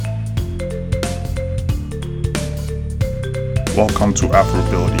Welcome to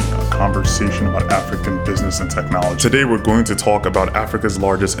Afrobility, a conversation about African business and technology. Today we're going to talk about Africa's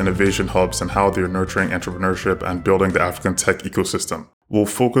largest innovation hubs and how they're nurturing entrepreneurship and building the African tech ecosystem. We'll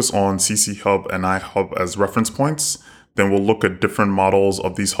focus on CC Hub and iHub as reference points. Then we'll look at different models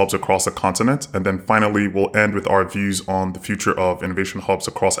of these hubs across the continent. And then finally, we'll end with our views on the future of innovation hubs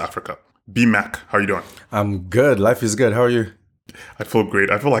across Africa. B-Mac, how are you doing? I'm good. Life is good. How are you? I feel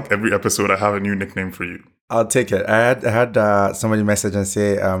great. I feel like every episode I have a new nickname for you. I'll take it. I had somebody message and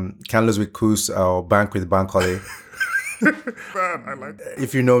say, can't lose with Kus or bank with Bankole. Man, I like that.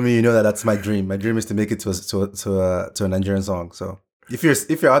 If you know me, you know that that's my dream. My dream is to make it to a Nigerian song. So if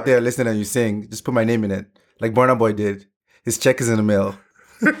you're out there listening and you sing, just put my name in it, like Burna Boy did. His check is in the mail.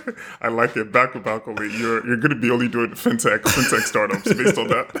 I like it. Back with Bankole. You're going to be only doing fintech startups based on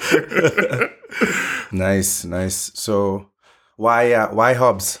that. Nice. So why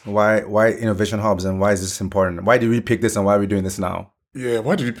hubs? Why innovation hubs? And why is this important? Why did we pick this and why are we doing this now? Yeah,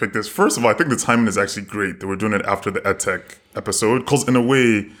 why did you pick this? First of all, I think the timing is actually great that we're doing it after the EdTech episode, because in a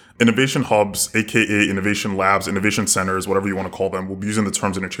way, innovation hubs, aka innovation labs, innovation centers, whatever you want to call them, we'll be using the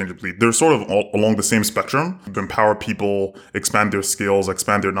terms interchangeably. They're sort of all along the same spectrum to empower people, expand their skills,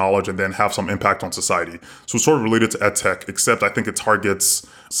 expand their knowledge, and then have some impact on society. So it's sort of related to EdTech, except I think it targets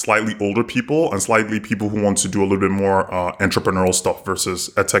slightly older people and slightly people who want to do a little bit more entrepreneurial stuff versus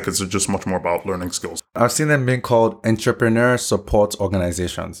EdTech is just much more about learning skills. I've seen them being called entrepreneur support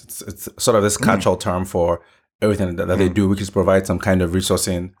organizations. It's sort of this catch-all term for everything that they do, which is provide some kind of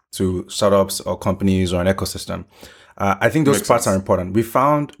resourcing to startups or companies or an ecosystem. I think those parts are important. We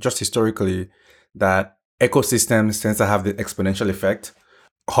found just historically that ecosystems tend to have the exponential effect.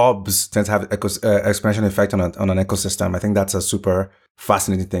 Hubs tend to have exponential effect on an ecosystem. I think that's a super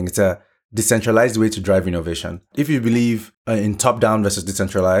fascinating thing. It's a decentralized way to drive innovation. If you believe in top-down versus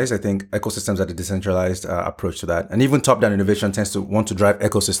decentralized, I think ecosystems are the decentralized approach to that. And even top-down innovation tends to want to drive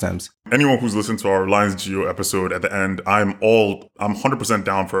ecosystems. Anyone who's listened to our Reliance Geo episode at the end, I'm 100%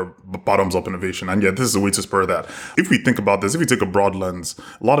 down for bottoms-up innovation. And yeah, this is a way to spur that. If we think about this, if we take a broad lens,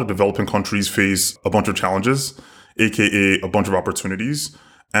 a lot of developing countries face a bunch of challenges, aka a bunch of opportunities.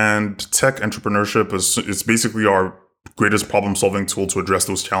 And tech entrepreneurship is basically our greatest problem-solving tool to address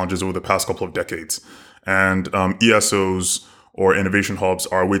those challenges over the past couple of decades. And ESOs or innovation hubs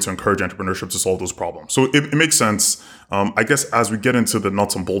are a way to encourage entrepreneurship to solve those problems. So it makes sense. I guess as we get into the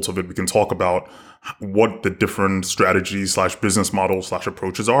nuts and bolts of it, we can talk about what the different strategies / business models /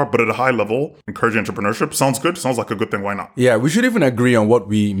 approaches are. But at a high level, encouraging entrepreneurship sounds good. Sounds like a good thing. Why not? Yeah, we should even agree on what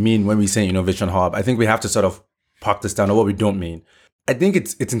we mean when we say innovation hub. I think we have to sort of park this down on what we don't mean. I think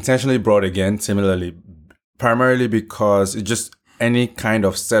it's intentionally broad again, similarly, primarily because it's just any kind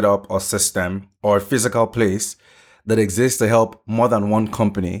of setup or system or physical place that exists to help more than one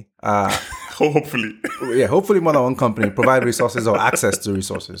company. Hopefully. Yeah, hopefully more than one company provide resources or access to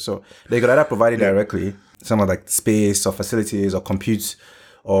resources. So they could either provide it directly, some of like space or facilities or compute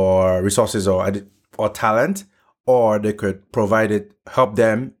or resources or talent, or they could provide it, help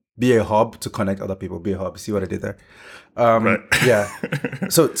them be a hub to connect other people, be a hub. See what I did there? Right. Yeah.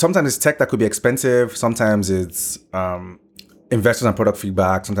 So sometimes it's tech that could be expensive. Sometimes it's investors and product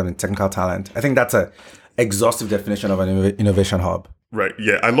feedback. Sometimes it's technical talent. I think that's a exhaustive definition of an innovation hub. Right.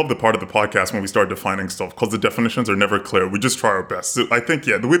 Yeah. I love the part of the podcast when we start defining stuff because the definitions are never clear. We just try our best. So I think,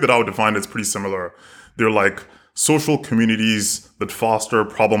 the way that I would define it is pretty similar. They're like social communities that foster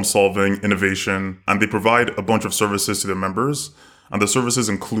problem solving, innovation, and they provide a bunch of services to their members. And the services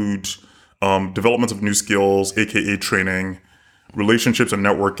include development of new skills, aka training, relationships and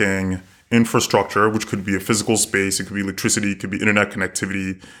networking, infrastructure, which could be a physical space, it could be electricity, it could be internet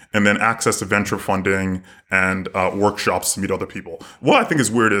connectivity, and then access to venture funding and workshops to meet other people. What I think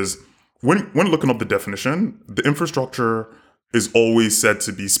is weird is when looking up the definition, the infrastructure is always said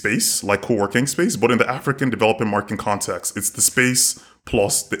to be space, like co-working space, but in the African developing market context, it's the space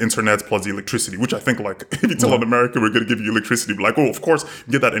plus the internet plus the electricity, which I think like if you tell an American we're going to give you electricity, be like, oh, of course,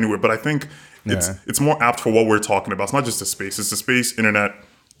 you get that anywhere. But I think it's more apt for what we're talking about. It's not just the space, it's the space, internet,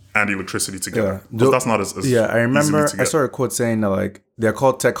 and electricity together. Because that's not as I remember I saw a quote saying that like they're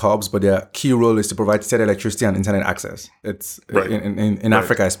called tech hubs, but their key role is to provide steady electricity and internet access. It's in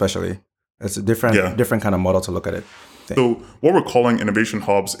Africa especially. It's a different kind of model to look at it. So what we're calling innovation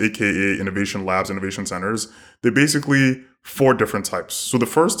hubs, aka innovation labs, innovation centers, they're basically 4 different types. So the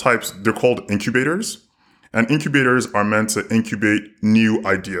first types, they're called incubators. And incubators are meant to incubate new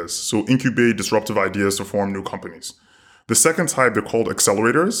ideas. So incubate disruptive ideas to form new companies. The second type, they're called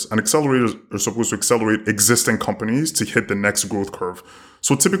accelerators, and accelerators are supposed to accelerate existing companies to hit the next growth curve.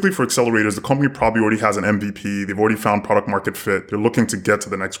 So typically for accelerators, the company probably already has an MVP. They've already found product market fit. They're looking to get to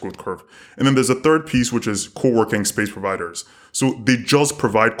the next growth curve. And then there's a third piece, which is co-working space providers. So they just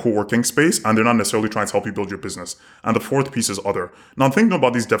provide co-working space and they're not necessarily trying to help you build your business. And the fourth piece is other. Now, thinking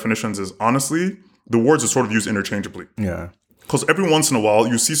about these definitions is honestly, the words are sort of used interchangeably. Yeah. Because every once in a while,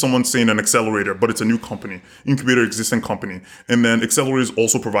 you see someone saying an accelerator, but it's a new company, incubator, existing company. And then accelerators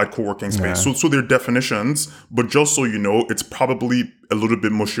also provide co-working space. So they're definitions, but just so you know, it's probably a little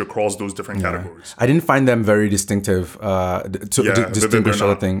bit mushy across those different categories. I didn't find them very distinctive to distinguish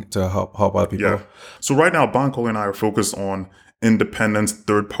other thing to help other people. Yeah. So right now, Bankole and I are focused on independent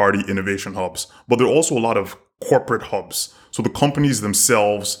third-party innovation hubs, but there are also a lot of corporate hubs. So the companies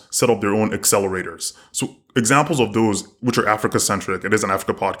themselves set up their own accelerators. So examples of those, which are Africa-centric, it is an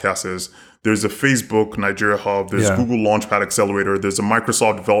Africa podcast, is there's a Facebook Nigeria hub, there's Google Launchpad Accelerator, there's a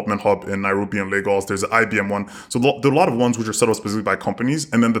Microsoft Development Hub in Nairobi and Lagos, there's an IBM one. So there are a lot of ones which are set up specifically by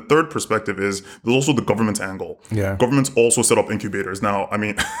companies. And then the third perspective is there's also the government angle. Yeah. Governments also set up incubators. Now, I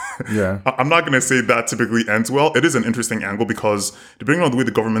mean, I'm not going to say that typically ends well. It is an interesting angle because depending on the way the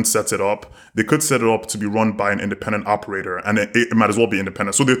government sets it up, they could set it up to be run by an independent operator, and it might as well be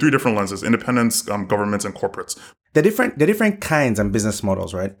independent. So there are three different lenses: independents, governments, and corporates. They're different kinds and business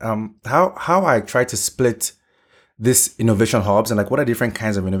models, right? How I try to split this innovation hubs and like what are different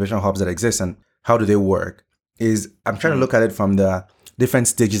kinds of innovation hubs that exist and how do they work is I'm trying to look at it from the different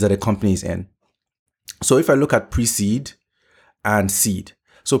stages that a company is in. So if I look at pre-seed and seed.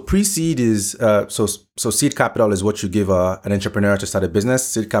 So pre-seed is so seed capital is what you give an entrepreneur to start a business.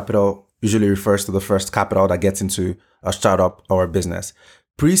 Seed capital usually refers to the first capital that gets into a startup or a business.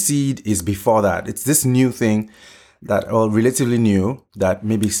 Pre-seed is before that. It's this new thing that, or relatively new, that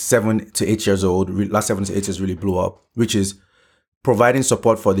maybe 7 to 8 years old, last 7 to 8 years really blew up, which is providing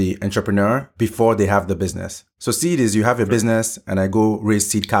support for the entrepreneur before they have the business. So seed is you have a business and I go raise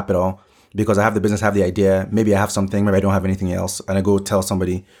seed capital because I have the business, have the idea, maybe I have something, maybe I don't have anything else, and I go tell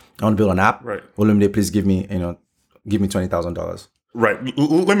somebody, I want to build an app. Right. Olumide, please give me $20,000. Right.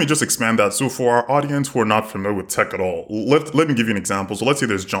 Let me just expand that. So for our audience who are not familiar with tech at all, let me give you an example. So let's say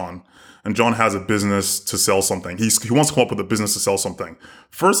there's John, and John has a business to sell something. He wants to come up with a business to sell something.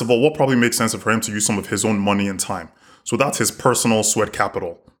 First of all, what probably makes sense for him to use some of his own money and time. So that's his personal sweat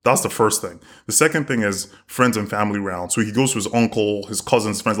capital. That's the first thing. The second thing is friends and family round. So he goes to his uncle, his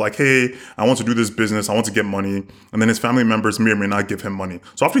cousins, friends like, hey, I want to do this business. I want to get money. And then his family members may or may not give him money.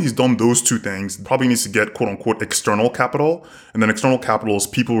 So after he's done those two things, he probably needs to get quote unquote external capital. And then external capital is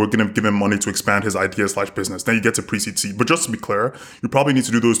people who are going to give him money to expand his idea/business. Then you get to pre-seed seed. But just to be clear, you probably need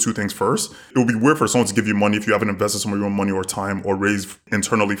to do those two things first. It would be weird for someone to give you money if you haven't invested some of your own money or time or raised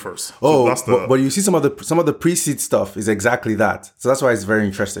internally first. But you see some of the pre-seed stuff is exactly that. So that's why it's very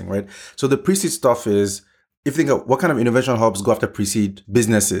interesting, right? So the pre-seed stuff is, if you think of what kind of innovation hubs go after pre-seed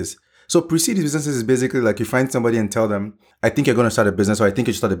businesses. So pre-seed businesses is basically like you find somebody and tell them, I think you're going to start a business, or I think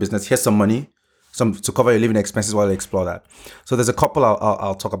you should start a business. Here's some money, to cover your living expenses while they explore that. So there's a couple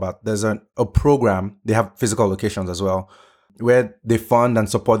I'll talk about. There's a program, they have physical locations as well, where they fund and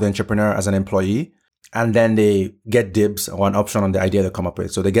support the entrepreneur as an employee, and then they get dibs or an option on the idea they come up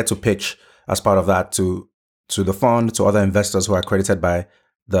with. So they get to pitch as part of that to the fund, to other investors who are accredited by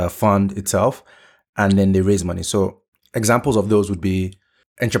the fund itself, and then they raise money. So examples of those would be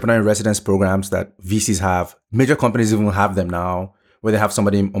entrepreneur in residence programs that VCs have. Major companies even have them now, where they have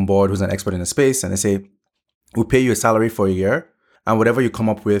somebody on board who's an expert in the space, and they say, we'll pay you a salary for a year, and whatever you come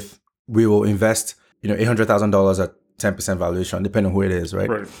up with, we will invest, $800,000 at 10% valuation, depending on who it is,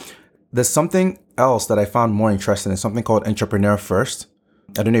 right? There's something else that I found more interesting. It's something called Entrepreneur First.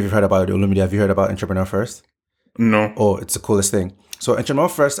 I don't know if you've heard about it, Olumide. Have you heard about Entrepreneur First? No. Oh, it's the coolest thing. So Entrepreneur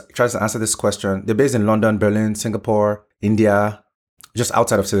First tries to answer this question. They're based in London, Berlin, Singapore, India, just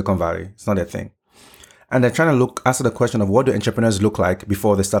outside of Silicon Valley. It's not their thing. And they're trying to answer the question of what do entrepreneurs look like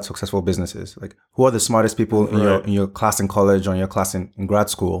before they start successful businesses? Like, who are the smartest people in your class in college or in your class in grad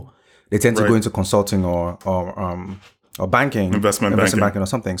school? They tend to go into consulting or banking, investment banking or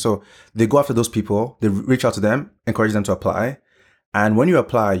something. So they go after those people. They reach out to them, encourage them to apply. And when you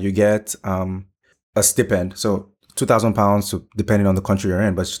apply, you get a stipend. So £2,000, depending on the country you're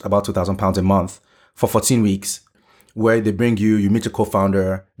in, but it's about £2,000 a month for 14 weeks, where they bring you meet your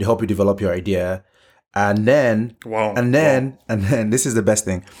co-founder, they help you develop your idea. And then, this is the best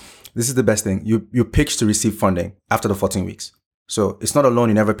thing. You pitch to receive funding after the 14 weeks. So it's not a loan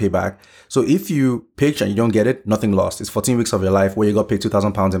you never pay back. So if you pitch and you don't get it, nothing lost. It's 14 weeks of your life where you got paid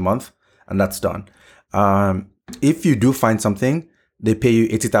 £2,000 a month, and that's done. If you do find something, they pay you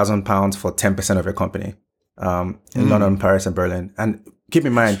 £80,000 for 10% of your company. in London, Paris, and Berlin. And keep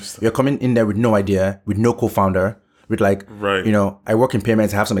in mind, you're coming in there with no idea, with no co-founder, with like, Right. I work in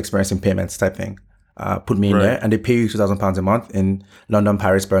payments, I have some experience in payments type thing. Put me in there, and they pay you £2,000 a month in London,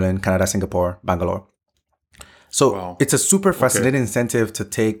 Paris, Berlin, Canada, Singapore, Bangalore. So it's a super fascinating incentive to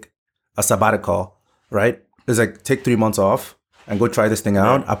take a sabbatical, right? It's like take 3 months off and go try this thing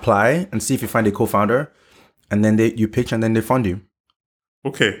out, apply, and see if you find a co-founder, and then you pitch, and then they fund you.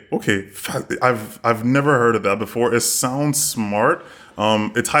 Okay. I've never heard of that before. It sounds smart.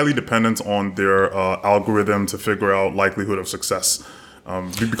 It's highly dependent on their algorithm to figure out likelihood of success.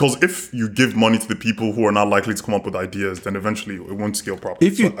 Because if you give money to the people who are not likely to come up with ideas, then eventually it won't scale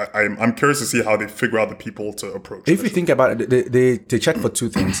properly. I'm curious to see how they figure out the people to approach. If you think about it, they check for two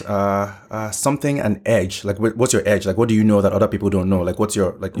things: something and edge. Like, what's your edge? Like, what do you know that other people don't know? Like, what's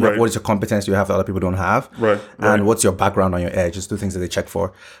your what is your competence you have that other people don't have? Right. And what's your background on your edge? It's two things that they check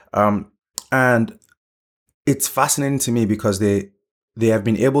for. And it's fascinating to me because they have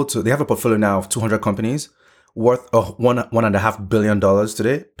been able to. They have a portfolio now of 200 companies. Worth $1.5 billion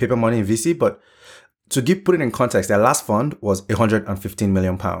today, paper money in VC. But to put it in context, their last fund was £115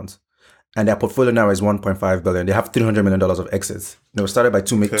 million, and their portfolio now is $1.5 billion. They have $300 million of exits. They were started by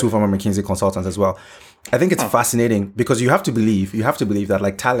two former McKinsey consultants as well. I think it's fascinating because you have to believe that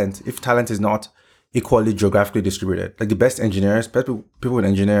like talent, if talent is not equally geographically distributed, like the best engineers, best people with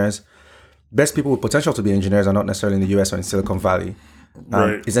engineers, best people with potential to be engineers are not necessarily in the US or in Silicon Valley.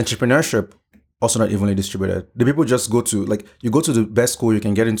 Is entrepreneurship also not evenly distributed? The people just go to, like, you go to the best school you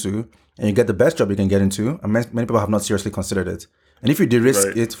can get into and you get the best job you can get into, and many people have not seriously considered it. And if you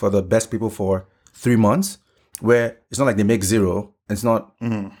de-risk it for the best people for 3 months, where it's not like they make zero, it's not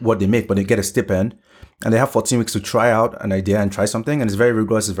what they make, but they get a stipend, and they have 14 weeks to try out an idea and try something, and it's very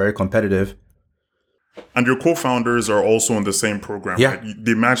rigorous, it's very competitive. And your co-founders are also in the same program, right?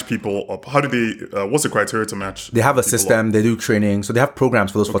 They match people up. How do they, what's the criteria to match? They have a system, up? They do training. So they have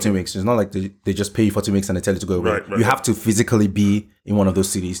programs for those 14 weeks. It's not like they just pay you 14 weeks and they tell you to go away. You have to physically be in one of those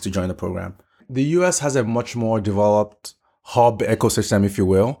cities to join the program. The US has a much more developed hub ecosystem, if you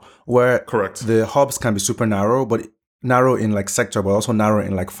will, where the hubs can be super narrow, but narrow in like sector, but also narrow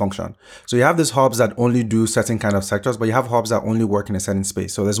in like function. So you have these hubs that only do certain kind of sectors, but you have hubs that only work in a certain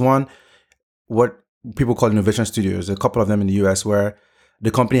space. So there's one, what people call innovation studios, a couple of them in the US, where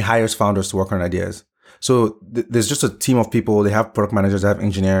the company hires founders to work on ideas. So there's just a team of people. They have product managers, they have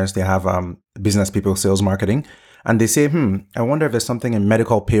engineers, they have business people, sales, marketing. And they say, I wonder if there's something in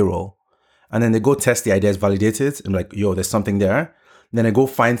medical payroll. And then they go test the ideas, validate it, and like, yo, there's something there. Then they go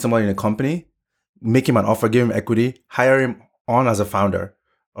find someone in a company, make him an offer, give him equity, hire him on as a founder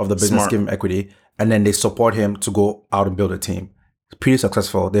of the business, give him equity, and then they support him to go out and build a team. Pretty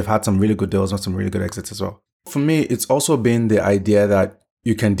successful. They've had some really good deals and some really good exits as well. For me, it's also been the idea that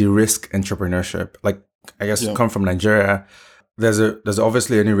you can de-risk entrepreneurship. Like, I guess come from Nigeria, there's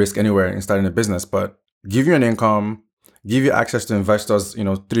obviously any risk anywhere in starting a business, but give you an income, give you access to investors,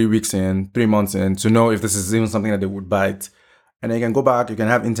 3 weeks in, 3 months in, to know if this is even something that they would bite. And then you can go back, you can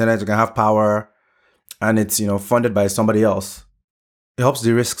have internet, you can have power, and it's, funded by somebody else. It helps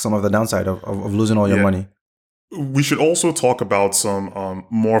de-risk some of the downside of losing all your money. We should also talk about some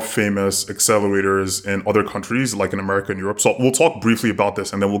more famous accelerators in other countries, like in America and Europe. So we'll talk briefly about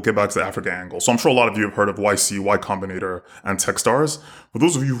this, and then we'll get back to the Africa angle. So I'm sure a lot of you have heard of YC, Y Combinator, and Techstars. For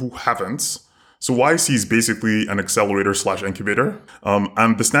those of you who haven't, so YC is basically an accelerator / incubator.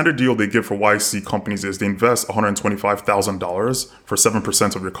 And the standard deal they give for YC companies is they invest $125,000 for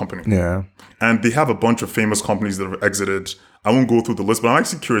 7% of your company. Yeah. And they have a bunch of famous companies that have exited. I won't go through the list, but I'm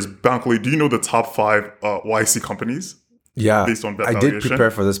actually curious, Bankole, do you know the top 5 YC companies? Yeah. Based on I did prepare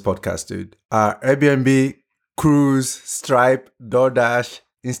for this podcast, dude. Airbnb, Cruise, Stripe, DoorDash,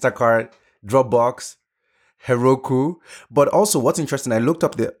 Instacart, Dropbox, Heroku. But also what's interesting, I looked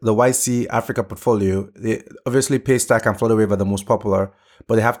up the YC Africa portfolio. They obviously Paystack and Flutterwave are the most popular,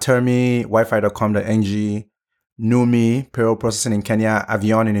 but they have Termi, Wi-Fi.com.ng, Numi, payroll processing in Kenya,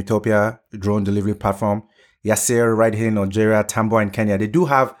 Avion in Ethiopia, drone delivery platform, Yasir right here in Nigeria, Tambo in Kenya.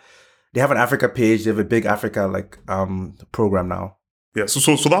 They have an Africa page. They have a big Africa program now. Yeah,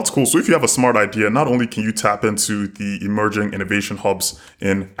 so that's cool. So if you have a smart idea, not only can you tap into the emerging innovation hubs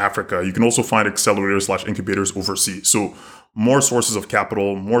in Africa, you can also find accelerators / incubators overseas. So more sources of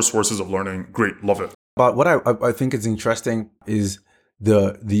capital, more sources of learning. Great, love it. But what I think is interesting is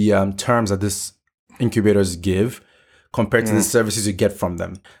the terms that these incubators give compared to the services you get from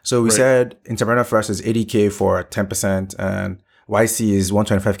them. So we said Entrepreneur First is $80K for 10%, and YC is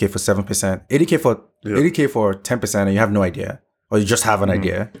 $125K for 7%. $80K for 10%, and you have no idea. Or you just have an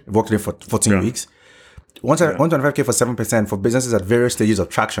idea. You've worked in it for 14 weeks. 125K for 7% for businesses at various stages of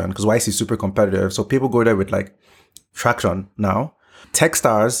traction, because YC is super competitive. So people go there with like traction now.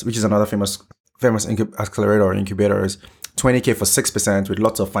 Techstars, which is another famous accelerator or incubator, is 20K for 6% with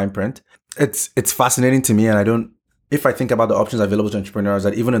lots of fine print. It's fascinating to me, and if I think about the options available to entrepreneurs,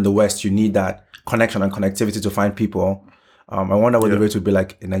 that even in the West, you need that connection and connectivity to find people. I wonder what the rate would be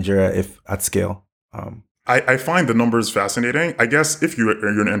like in Nigeria if at scale. I find the numbers fascinating. I guess if you're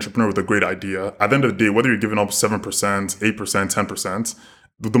an entrepreneur with a great idea, at the end of the day, whether you're giving up 7%, 8%, 10%,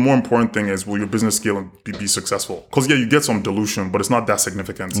 the more important thing is, will your business scale and be successful? Because you get some dilution, but it's not that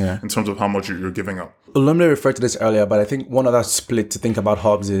significant in terms of how much you're giving up. Olumide referred to this earlier, but I think one other split to think about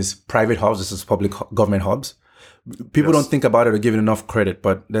hubs is private hubs versus public government hubs. People don't think about it or give it enough credit,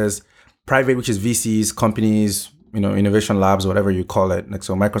 but there's private, which is VCs, companies, innovation labs, whatever you call it. Like,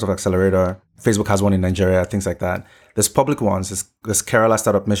 so Microsoft Accelerator, Facebook has one in Nigeria, things like that. There's public ones. There's Kerala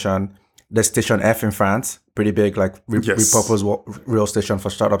Startup Mission. There's Station F in France, pretty big, like repurposed real station for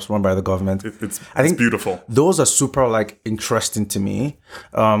startups run by the government. I think beautiful. Those are super like interesting to me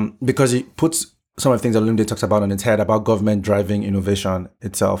because it puts some of the things that Olumide talks about on its head about government driving innovation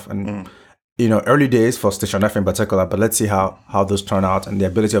itself. And early days for Station F in particular, but let's see how those turn out and the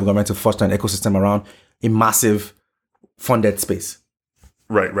ability of government to foster an ecosystem around a massive funded space.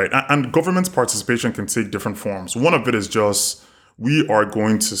 Right. And government's participation can take different forms. One of it is just, we are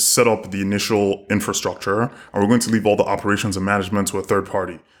going to set up the initial infrastructure and we're going to leave all the operations and management to a third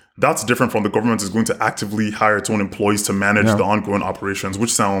party. That's different from the government is going to actively hire its own employees to manage the ongoing operations,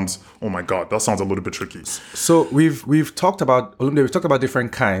 which sounds, oh my God, that sounds a little bit tricky. So we've talked about, Olumide, we've talked about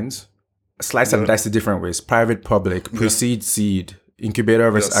different kinds, slice and dice in different ways, private, public, pre-seed, seed, incubator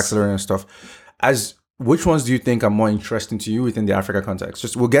versus accelerator and stuff. Which ones do you think are more interesting to you within the Africa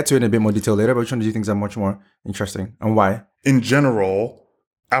context? We'll get to it in a bit more detail later, but which one do you think are much more interesting and why? In general,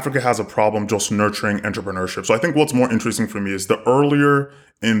 Africa has a problem just nurturing entrepreneurship. So I think what's more interesting for me is the earlier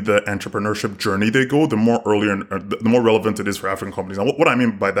in the entrepreneurship journey they go, the more relevant it is for African companies. And what I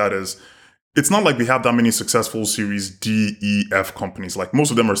mean by that is, it's not like we have that many successful Series D, E, F companies. Like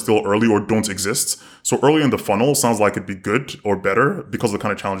most of them are still early or don't exist. So early in the funnel sounds like it'd be good or better because of the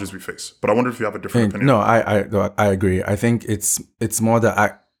kind of challenges we face. But I wonder if you have a different opinion. No, I agree. I think it's more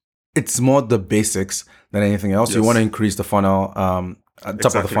the basics than anything else. Yes. You want to increase the funnel,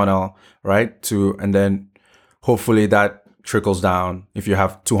 top of the funnel, right? And then hopefully that trickles down. If you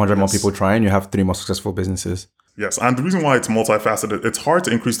have 200 more people trying, you have 3 more successful businesses. Yes, and the reason why it's multifaceted, it's hard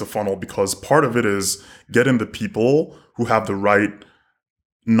to increase the funnel because part of it is getting the people who have the right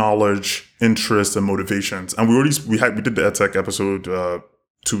knowledge, interests, and motivations. And we did the EdTech episode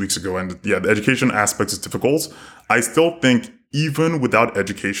 2 weeks ago, and the education aspect is difficult. I still think even without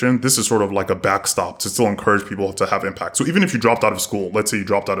education, this is sort of like a backstop to still encourage people to have impact. So even if you dropped out of school, let's say you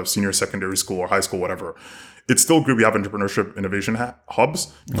dropped out of senior secondary school or high school, whatever, it's still good we have entrepreneurship innovation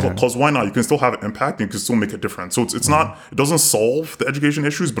hubs because why not? You can still have an impact and you can still make a difference. So it's not, it doesn't solve the education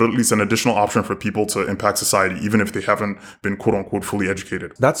issues, but at least an additional option for people to impact society, even if they haven't been quote unquote fully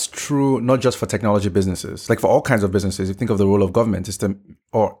educated. That's true, not just for technology businesses, like for all kinds of businesses. You think of the role of government is to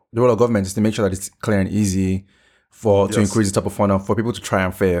make sure that it's clear and easy to increase the top of funnel for people to try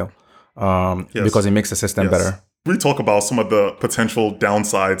and fail because it makes the system better. We talk about some of the potential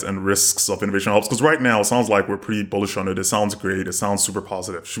downsides and risks of innovation hubs because right now it sounds like we're pretty bullish on it. It sounds great. It sounds super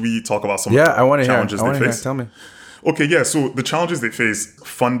positive. Should we talk about some of the challenges they face? Tell me. Okay, yeah. So the challenges they face,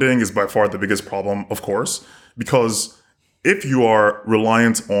 funding is by far the biggest problem, of course, because if you are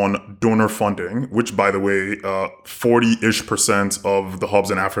reliant on donor funding, which by the way, 40-ish% of the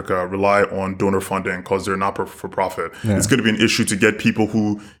hubs in Africa rely on donor funding because they're not for profit. Yeah. It's going to be an issue to get people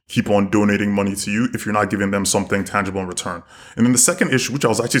who keep on donating money to you if you're not giving them something tangible in return. And then the second issue, which I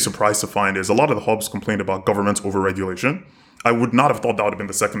was actually surprised to find, is a lot of the hubs complained about government overregulation. I would not have thought that would have been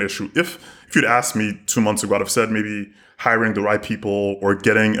the second issue. If you'd asked me 2 months ago, I'd have said maybe hiring the right people or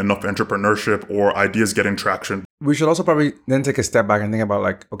getting enough entrepreneurship or ideas getting traction. We should also probably then take a step back and think about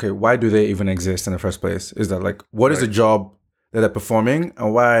like, okay, why do they even exist in the first place? Is that like, what is the job that they're performing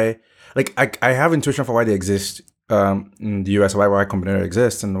and why? Like, I have intuition for why they exist in the US, why Combinator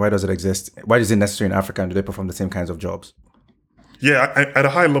exists and why does it exist? Why is it necessary in Africa and do they perform the same kinds of jobs? Yeah, at a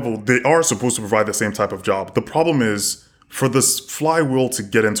high level, they are supposed to provide the same type of job. The problem is for this flywheel to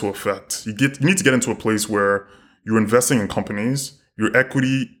get into effect, you need to get into a place where you're investing in companies, your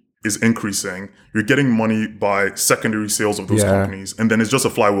equity is increasing, you're getting money by secondary sales of those companies, and then it's just a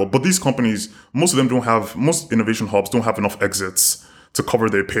flywheel. But these companies, most innovation hubs don't have enough exits to cover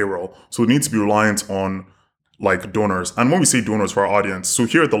their payroll. So it needs to be reliant on like donors. And when we say donors for our audience, so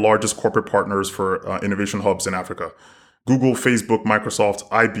here are the largest corporate partners for innovation hubs in Africa: Google, Facebook, Microsoft,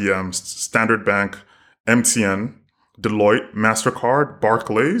 IBM, Standard Bank, MTN, Deloitte, MasterCard,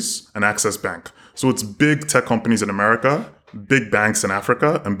 Barclays, and Access Bank. So it's big tech companies in America, big banks in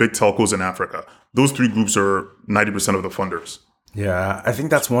Africa, and big telcos in Africa. Those three groups are 90% of the funders. Yeah, I think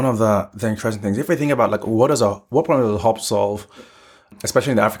that's one of the interesting things. If we think about like what problem does a hub solve,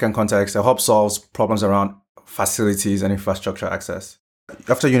 especially in the African context, a hub solves problems around facilities and infrastructure access.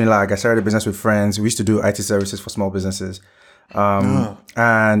 After Unilag, I started a business with friends. We used to do IT services for small businesses.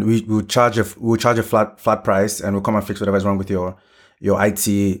 And we would charge a flat price, and we'll come and fix whatever's wrong with your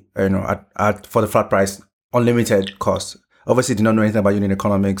IT, for the flat price, unlimited cost. Obviously, did not know anything about unit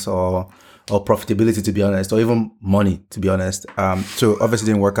economics or profitability, to be honest, or even money, to be honest. So obviously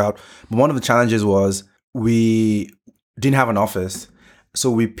didn't work out. But one of the challenges was we didn't have an office,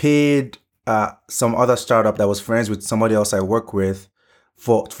 so we paid some other startup that was friends with somebody else I work with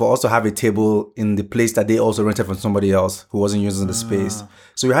for us to have a table in the place that they also rented from somebody else who wasn't using the space.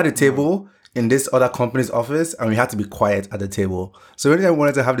 So we had a table in this other company's office, and we had to be quiet at the table. So anytime we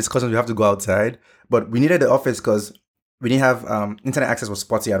wanted to have discussions, we have to go outside. But we needed the office because we didn't have internet access was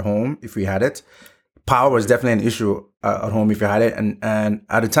spotty at home if we had it. Power was definitely an issue at home if you had it. And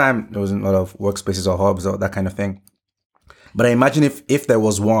at the time, there wasn't a lot of workspaces or hubs or that kind of thing. But I imagine if there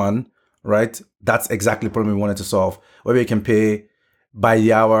was one, right, that's exactly the problem we wanted to solve. Where we can pay by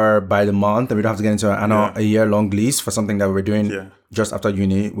the hour, by the month, and we don't have to get into a year-long lease for something that we were doing just after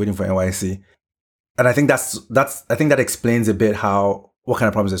uni, waiting for NYC. And I think that explains a bit what kind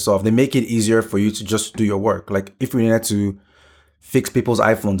of problems they solve. They make it easier for you to just do your work. Like if we needed to fix people's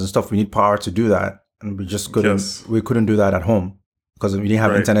iPhones and stuff, we need power to do that, and we just couldn't do that at home because we didn't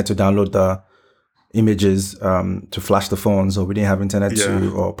have internet to download the images to flash the phones, or we didn't have internet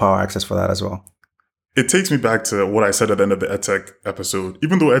or power access for that as well. It takes me back to what I said at the end of the EdTech episode.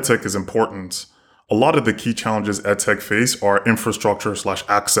 Even though EdTech is important, a lot of the key challenges EdTech face are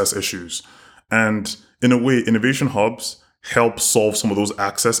infrastructure/access issues. And in a way, innovation hubs help solve some of those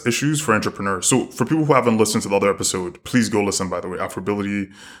access issues for entrepreneurs. So for people who haven't listened to the other episode, please go listen, by the way,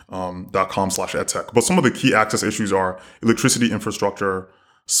 affability.com/edtech. But some of the key access issues are electricity infrastructure,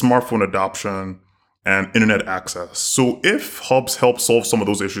 smartphone adoption, and internet access. So if hubs help solve some of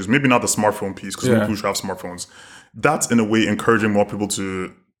those issues, maybe not the smartphone piece, because people should have smartphones, that's in a way encouraging more people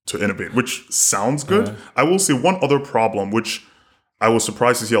to innovate, which sounds good. I will say one other problem, which I was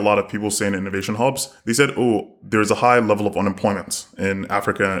surprised to see a lot of people saying in innovation hubs. They said, there's a high level of unemployment in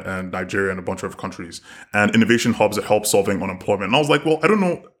Africa and Nigeria and a bunch of countries. And innovation hubs help solving unemployment. And I was like, well, I don't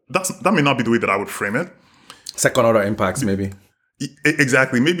know. That may not be the way that I would frame it. Second order impacts, maybe.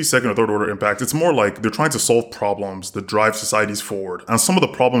 Exactly. Maybe second or third order impact. It's more like they're trying to solve problems that drive societies forward. And some of the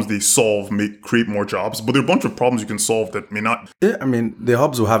problems they solve may create more jobs, but there are a bunch of problems you can solve that may not. Yeah, I mean, the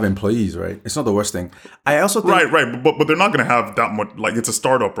hubs will have employees, right? It's not the worst thing. I also think... Right. But they're not going to have that much, like it's a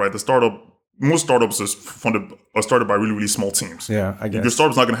startup, right? Most startups are started by really, really small teams. Yeah, I guess. Your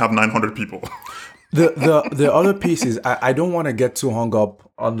startup's not going to have 900 people. The other piece is I don't want to get too hung up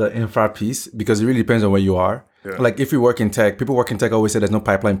on the infra piece because it really depends on where you are. Yeah. Like if you work in tech, people work in tech always say there's no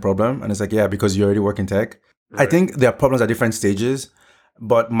pipeline problem. And it's like, yeah, because you already work in tech. Right. I think there are problems at different stages,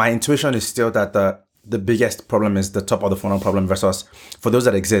 but my intuition is still that the biggest problem is the top of the funnel problem versus for those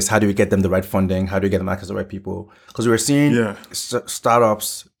that exist, how do we get them the right funding? How do we get them access to the right people? Because we're seeing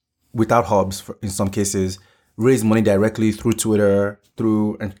startups without hubs in some cases raise money directly through Twitter,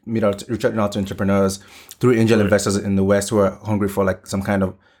 through reaching out to entrepreneurs, through angel investors in the West who are hungry for like some kind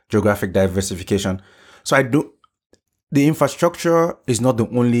of geographic diversification. So the infrastructure is not the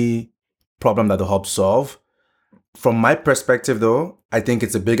only problem that the hubs solve. From my perspective, though, I think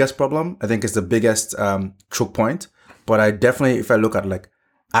it's the biggest problem. I think it's the biggest choke point. But I definitely, if I look at like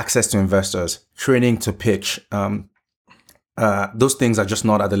access to investors, training to pitch, those things are just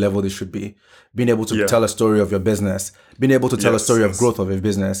not at the level they should be. Being able to tell a story of your business, being able to tell a story of growth of your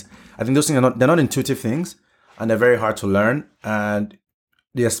business. I think those things they're not intuitive things, and they're very hard to learn. And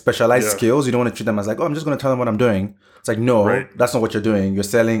they're specialized skills. You don't want to treat them as like, I'm just going to tell them what I'm doing. It's like, no, that's not what you're doing. You're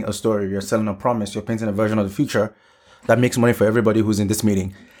selling a story. You're selling a promise. You're painting a version of the future that makes money for everybody who's in this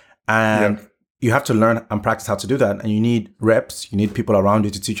meeting. And you have to learn and practice how to do that. And you need reps. You need people around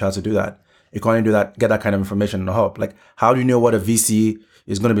you to teach you how to do that. You can't do that, get that kind of information in the hub. Like, how do you know what a VC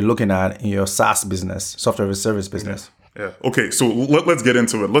is going to be looking at in your SaaS business, software as a service business? Yeah. Okay. So let's get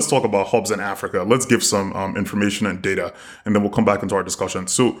into it. Let's talk about hubs in Africa. Let's give some information and data, and then we'll come back into our discussion.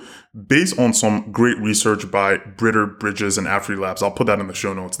 So based on some great research by Britter, Bridges, and AfriLabs, I'll put that in the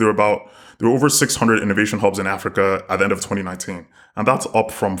show notes. There were over 600 innovation hubs in Africa at the end of 2019. And that's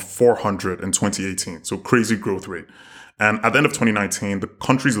up from 400 in 2018. So crazy growth rate. And at the end of 2019, the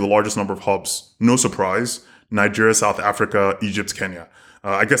countries with the largest number of hubs, no surprise, Nigeria, South Africa, Egypt, Kenya.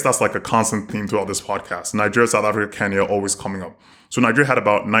 I guess that's like a constant theme throughout this podcast. Nigeria, South Africa, Kenya, always coming up. So Nigeria had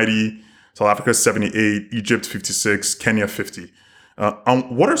about 90, South Africa 78, Egypt 56, Kenya 50.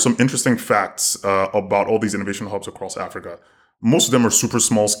 What are some interesting facts about all these innovation hubs across Africa? Most of them are super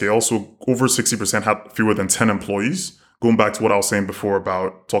small scale. So over 60% had fewer than 10 employees. Going back to what I was saying before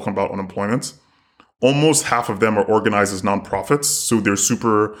about talking about unemployment. Almost half of them are organized as nonprofits. So they're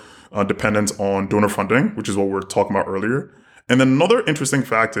super dependent on donor funding, which is what we were talking about earlier. And then another interesting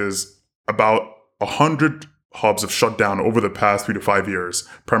fact is about 100 hubs have shut down over the past 3 to 5 years,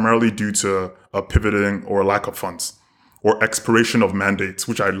 primarily due to pivoting or lack of funds or expiration of mandates,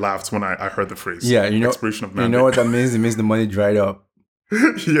 which I laughed when I heard the phrase. Yeah, expiration of mandate. You know what that means? It means the money dried up.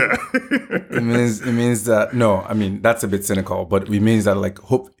 Yeah. It means that, no, I mean, that's a bit cynical, but it means that, like,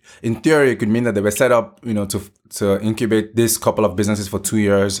 hope, in theory, it could mean that they were set up, to incubate this couple of businesses for 2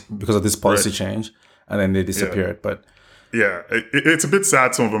 years because of this policy change, and then they disappeared. Yeah. But yeah, it's a bit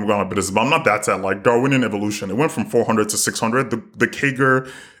sad some of them are going out of business, but I'm not that sad. Like Darwinian evolution, it went from 400 to 600. The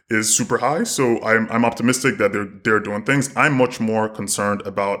CAGR is super high, so I'm optimistic that they're doing things. I'm much more concerned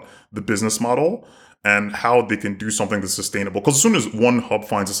about the business model and how they can do something that's sustainable. Because as soon as one hub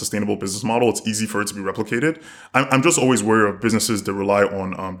finds a sustainable business model, it's easy for it to be replicated. I'm just always wary of businesses that rely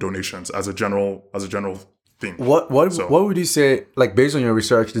on donations as a general theme. What would you say, like, based on your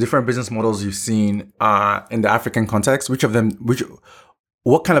research, the different business models you've seen in the African context?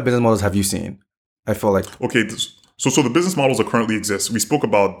 What kind of business models have you seen? I feel like So the business models that currently exist, we spoke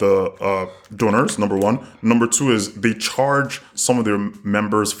about the donors, number one. Number two is they charge some of their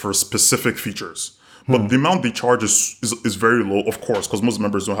members for specific features. But the amount they charge is very low, of course, because most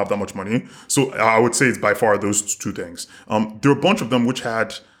members don't have that much money. So I would say it's by far those two things. There are a bunch of them which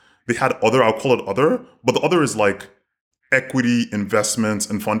had other, I'll call it other, but the other is like equity investments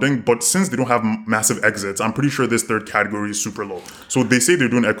and funding. But since they don't have massive exits, I'm pretty sure this third category is super low. So they say they're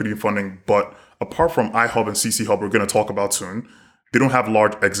doing equity funding, but apart from iHub and CC Hub, we're going to talk about soon, they don't have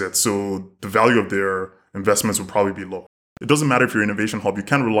large exits. So the value of their investments would probably be low. It doesn't matter if you're an innovation hub, you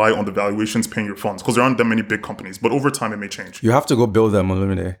can't rely on the valuations paying your funds because there aren't that many big companies, but over time it may change. You have to go build them on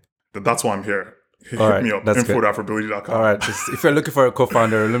Illumide. That's why I'm here. Hit me up, info@affability.com. All right, if you're looking for a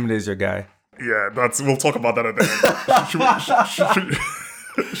co-founder, Illumide is your guy. Yeah, we'll talk about that at the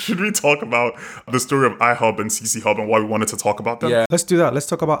end. Should we talk about the story of iHub and CC Hub and why we wanted to talk about them? Yeah, let's do that. Let's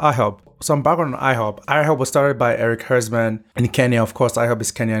talk about iHub. Some background on iHub. iHub was started by Eric Herzman in Kenya. Of course, iHub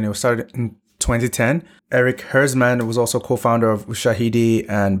is Kenyan. It was started in 2010. Eric Herzman was also co-founder of Ushahidi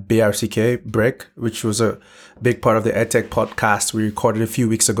and BRCK Brick, which was a big part of the EdTech podcast we recorded a few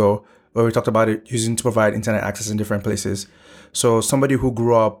weeks ago, where we talked about it using to provide internet access in different places. So somebody who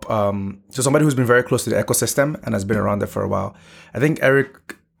grew up, somebody who's been very close to the ecosystem and has been around there for a while. I think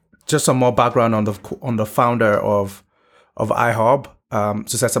Eric, just some more background on the founder of iHub,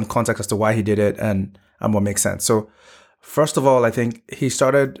 to set some context as to why he did it and what makes sense. So first of all, I think he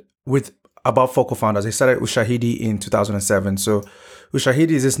started with about 4 co-founders. He started Ushahidi in 2007. So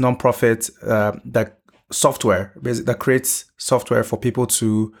Ushahidi is this nonprofit that creates software for people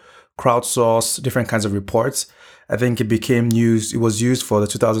to crowdsource different kinds of reports. I think it was used for the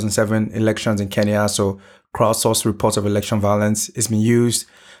 2007 elections in Kenya. So crowdsourced reports of election violence. It's been used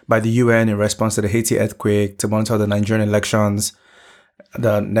by the UN in response to the Haiti earthquake, to monitor the Nigerian elections,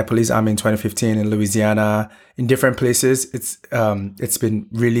 the Nepalese army in 2015 in Louisiana, in different places. It's been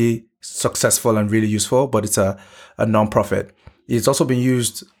really successful and really useful, but it's a non-profit. It's also been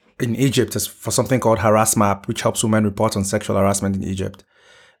used in Egypt for something called HarassMap, which helps women report on sexual harassment in Egypt.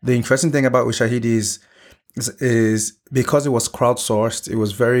 The interesting thing about Ushahidi is because it was crowdsourced, it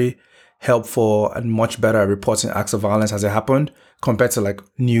was very helpful and much better at reporting acts of violence as it happened compared to like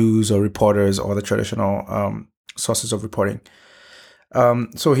news or reporters or the traditional sources of reporting.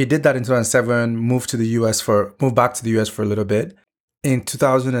 So he did that in 2007, moved back to the US for a little bit. In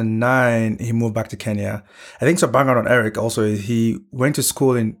 2009, he moved back to Kenya. I think some background on Eric also is he went to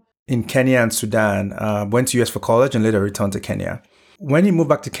school in Kenya and Sudan, went to US for college and later returned to Kenya. When he moved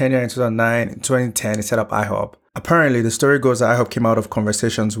back to Kenya in 2009, in 2010, he set up iHub. Apparently, the story goes that iHub came out of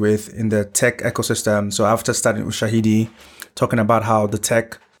conversations in the tech ecosystem. So after starting Ushahidi, talking about how the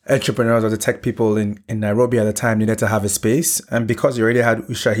tech entrepreneurs or the tech people in Nairobi at the time needed to have a space. And because he already had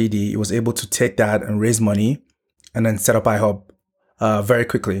Ushahidi, he was able to take that and raise money and then set up iHub very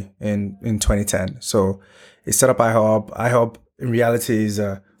quickly in 2010. So he set up iHub. iHub, in reality, is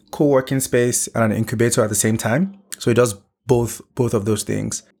a co-working space and an incubator at the same time. So it does both of those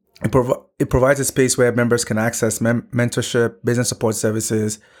things. It provides a space where members can access mentorship, business support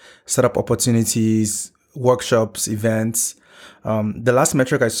services, set up opportunities, workshops, events. The last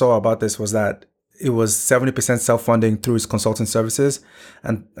metric I saw about this was that it was 70% self-funding through its consulting services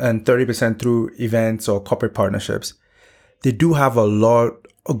and 30% through events or corporate partnerships. They do have a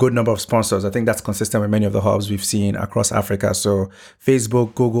good number of sponsors. I think that's consistent with many of the hubs we've seen across Africa. So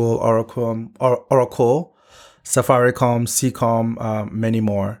Facebook, Google, Oracle, Safaricom, Seacom, many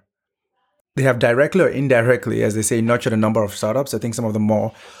more. They have directly or indirectly, as they say, nurtured a number of startups. I think some of the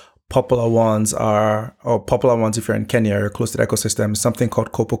more popular ones if you're in Kenya or close to the ecosystem, something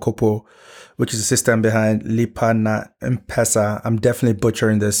called Kopo Kopo, which is a system behind Lipa na M-Pesa. I'm definitely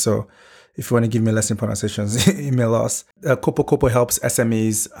butchering this, so if you want to give me lesson pronunciations, email us. Kopo Kopo helps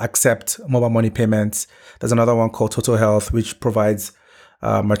SMEs accept mobile money payments. There's another one called Total Health, which provides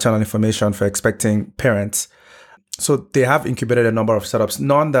maternal information for expecting parents. So they have incubated a number of startups,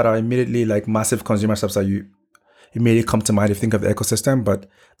 none that are immediately like massive consumer startups that you immediately come to mind if you think of the ecosystem, but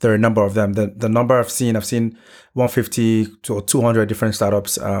there are a number of them. The number I've seen 150 to 200 different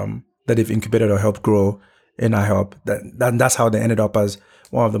startups that they've incubated or helped grow in iHub. That's how they ended up as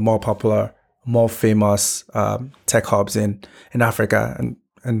one of the more popular, more famous tech hubs in Africa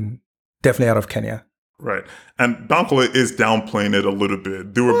and definitely out of Kenya. Right. And Bankole is downplaying it a little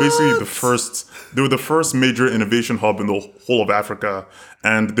bit. They were basically the first major innovation hub in the whole of Africa.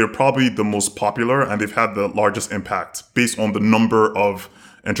 And they're probably the most popular and they've had the largest impact based on the number of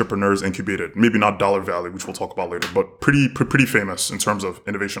entrepreneurs incubated. Maybe not dollar value, which we'll talk about later, but pretty famous in terms of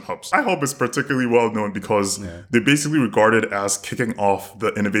innovation hubs. iHub is particularly well known because they're basically regarded as kicking off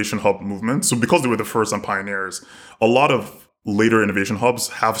the innovation hub movement. So because they were the first and pioneers, a lot of later innovation hubs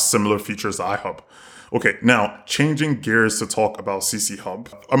have similar features to iHub. Okay, now changing gears to talk about CC Hub.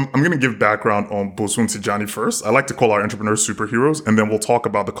 I'm going to give background on Bosun Tijani first. I like to call our entrepreneurs superheroes, and then we'll talk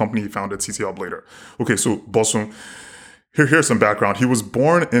about the company he founded, CC Hub, later. Okay, so Bosun, here's some background. He was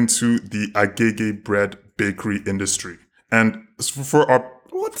born into the Agege bread bakery industry. And for our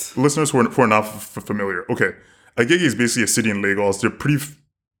listeners who are not familiar, okay, Agege is basically a city in Lagos. They're pretty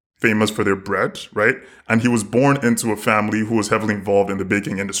famous for their bread, right? And he was born into a family who was heavily involved in the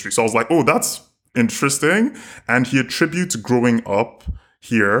baking industry. So I was like, oh, that's interesting. And he attributes growing up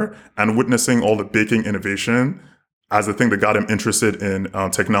here and witnessing all the baking innovation as the thing that got him interested in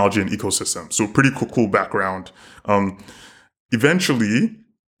technology and ecosystem. So pretty cool background. Eventually,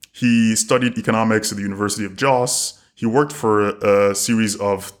 he studied economics at the University of Jos. He worked for a series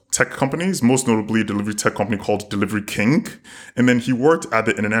of tech companies, most notably a delivery tech company called Delivery King. And then he worked at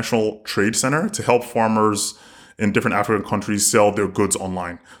the International Trade Center to help farmers in different African countries sell their goods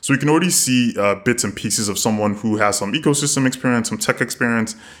online. So you can already see bits and pieces of someone who has some ecosystem experience, some tech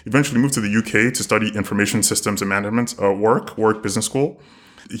experience, eventually moved to the UK to study information systems and management, Warwick Business School.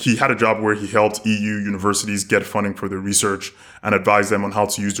 He had a job where he helped EU universities get funding for their research and advised them on how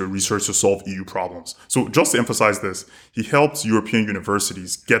to use their research to solve EU problems. So just to emphasize this, he helped European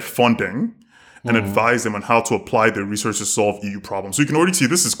universities get funding and advise them on how to apply their research to solve EU problems. So you can already see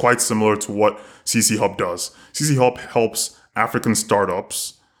this is quite similar to what CC Hub does. CC Hub helps African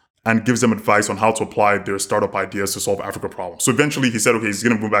startups and gives them advice on how to apply their startup ideas to solve Africa problems. So eventually he said, okay, he's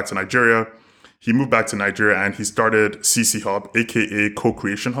going to move back to Nigeria. He moved back to Nigeria and he started CC Hub, aka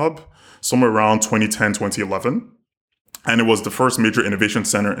Co-Creation Hub, somewhere around 2010, 2011. And it was the first major innovation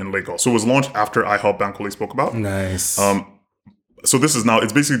center in Lagos. So it was launched after iHub Bankole spoke about. Nice. So this is now,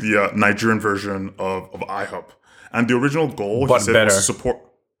 it's basically the Nigerian version of iHub. And the original goal, but he said, was to support...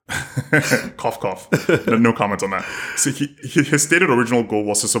 cough. No comment on that. So his stated original goal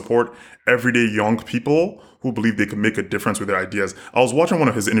was to support everyday young people who believe they can make a difference with their ideas. I was watching one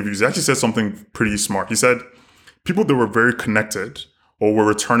of his interviews. He actually said something pretty smart. He said, people that were very connected or were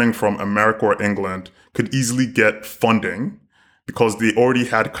returning from America or England could easily get funding because they already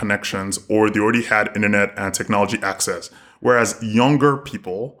had connections or they already had internet and technology access. Whereas younger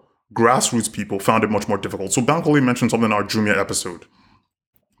people, grassroots people, found it much more difficult. So Bankole mentioned something in our Jumia episode.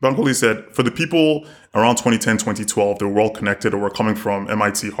 Bankole said, for the people around 2010, 2012, they were well connected or were coming from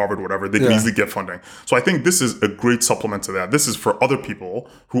MIT, Harvard, whatever, they could easily get funding. So I think this is a great supplement to that. This is for other people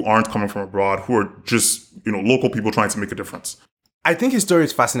who aren't coming from abroad, who are just, local people trying to make a difference. I think his story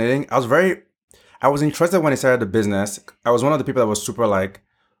is fascinating. I was interested when he started the business. I was one of the people that was super like,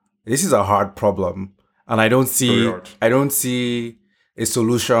 this is a hard problem. And I don't see a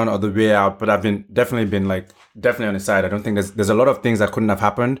solution or the way out, but I've definitely on the side. I don't think there's a lot of things that couldn't have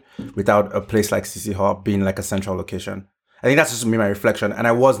happened without a place like CC Hub being like a central location. I think that's just my reflection. And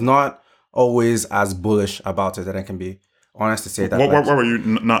I was not always as bullish about it, that I can be honest to say that. Why were you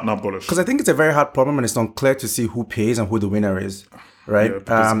not bullish? Because I think it's a very hard problem and it's unclear to see who pays and who the winner is, right?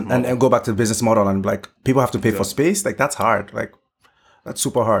 And go back to the business model and like people have to pay for space. Like that's hard. Like that's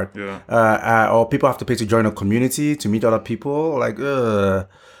super hard. Yeah. Or people have to pay to join a community, to meet other people. Like,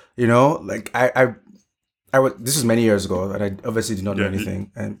 You know, like I was. This was many years ago, and I obviously did not know anything.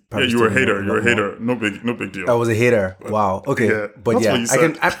 And Yeah, you were a hater. You're a hater. No big deal. I was a hater. Wow. Okay. Yeah, But that's yeah, what you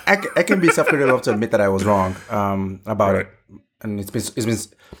said. I can be self-critical enough to admit that I was wrong about Right. it, and it's been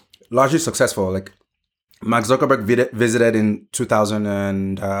largely successful. Like Mark Zuckerberg visited in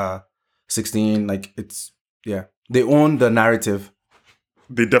 2016. Like they own the narrative.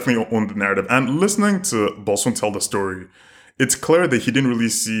 They definitely own the narrative. And listening to Bosun tell the story, it's clear that he didn't really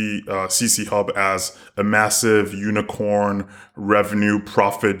see CC Hub as a massive unicorn revenue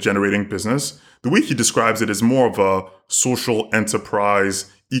profit generating business. The way he describes it is more of a social enterprise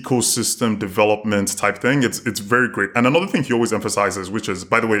ecosystem development type thing. It's very great. And another thing he always emphasizes, which is,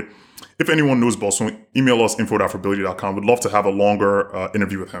 by the way, if anyone knows Bosun, email us info@afrobility.com. We'd love to have a longer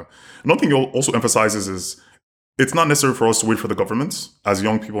interview with him. Another thing he also emphasizes is it's not necessary for us to wait for the governments as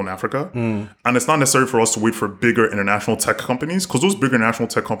young people in Africa. And it's not necessary for us to wait for bigger international tech companies, because those bigger international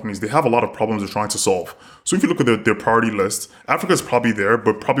tech companies, they have a lot of problems they're trying to solve. So if you look at their priority list, Africa is probably there,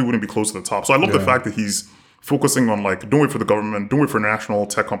 but probably wouldn't be close to the top. So I love the fact that he's focusing on like, don't wait for the government, don't wait for international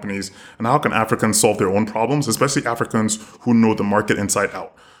tech companies, and how can Africans solve their own problems, especially Africans who know the market inside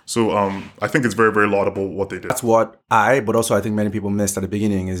out. So I think it's very, very laudable what they did. That's what but also I think many people missed at the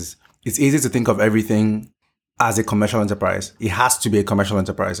beginning is it's easy to think of everything as a commercial enterprise. It has to be a commercial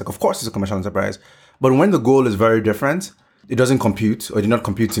enterprise. Like, of course it's a commercial enterprise. But when the goal is very different, it doesn't compute, or it did not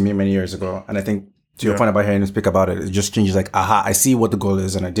compute to me many years ago. And I think to your point about hearing him speak about it, it just changes like, aha, I see what the goal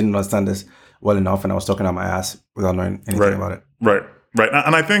is, and I didn't understand this well enough, and I was talking out my ass without knowing anything about it. Right.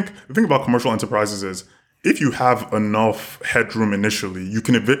 And I think the thing about commercial enterprises is if you have enough headroom initially, you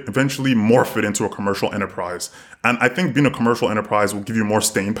can eventually morph it into a commercial enterprise. And I think being a commercial enterprise will give you more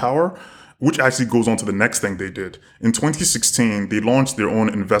staying power, which actually goes on to the next thing they did. In 2016, they launched their own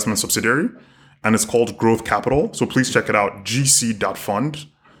investment subsidiary, and it's called Growth Capital. So please check it out, gc.fund.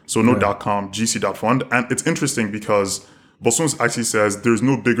 So no .com, gc.fund. And it's interesting because Bosun actually says there's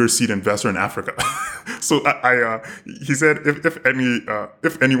no bigger seed investor in Africa. So he said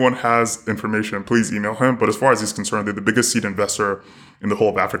if anyone has information, please email him. But as far as he's concerned, they're the biggest seed investor in the whole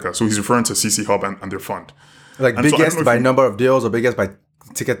of Africa. So he's referring to CC Hub and their fund. Like and biggest so by number of deals, or biggest by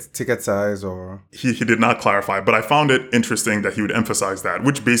ticket size, or he did not clarify, but I found it interesting that he would emphasize that,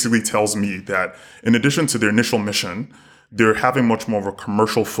 which basically tells me that in addition to their initial mission, they're having much more of a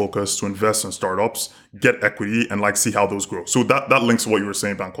commercial focus to invest in startups, get equity, and like see how those grow. So that links to what you were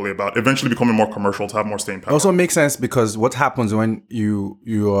saying, Bankole, about eventually becoming more commercial to have more staying power. It also makes sense because what happens when you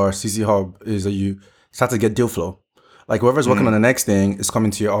are CC Hub is that you start to get deal flow. Like whoever's working on the next thing is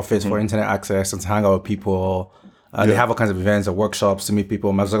coming to your office for internet access and to hang out with people. They have all kinds of events and workshops to meet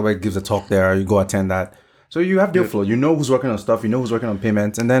people. Mark Zuckerberg gives a talk there. You go attend that. So you have deal flow. You know who's working on stuff. You know who's working on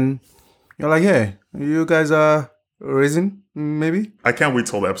payments. And then you're like, hey, you guys are raising, maybe? I can't wait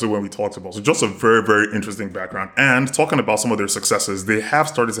till the episode when we talk about. So just a very, very interesting background. And talking about some of their successes, they have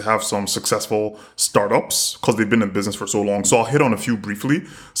started to have some successful startups because they've been in business for so long. So I'll hit on a few briefly.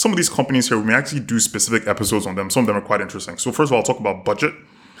 Some of these companies here, we may actually do specific episodes on them. Some of them are quite interesting. So first of all, I'll talk about Budget.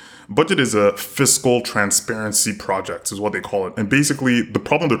 Budget is a fiscal transparency project, is what they call it. And basically, the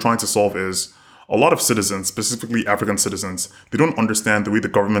problem they're trying to solve is a lot of citizens, specifically African citizens, they don't understand the way the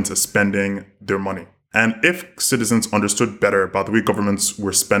government is spending their money. And if citizens understood better about the way governments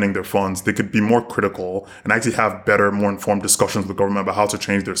were spending their funds, they could be more critical and actually have better, more informed discussions with the government about how to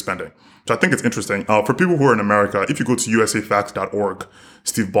change their spending. So I think it's interesting. For people who are in America, if you go to usafacts.org,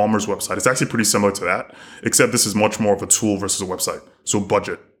 Steve Ballmer's website, it's actually pretty similar to that, except this is much more of a tool versus a website. So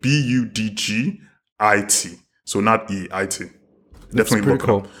Budget, Budgit. So not E-I-T. Definitely look it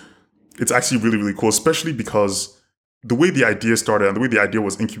up. It's actually really, really cool, especially because the way the idea started and the way the idea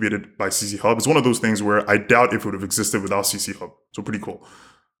was incubated by CC Hub is one of those things where I doubt if it would have existed without CC Hub. So pretty cool.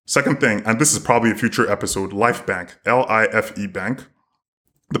 Second thing, and this is probably a future episode, Life Bank, L-I-F-E Bank.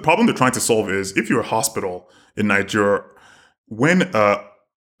 The problem they're trying to solve is if you're a hospital in Nigeria, when a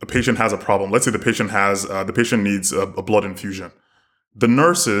patient has a problem, let's say the patient needs a blood infusion, the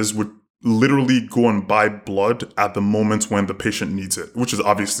nurses would literally go and buy blood at the moment when the patient needs it, which is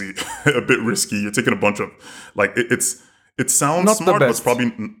obviously a bit risky. You're taking a bunch of, like, it sounds not smart, but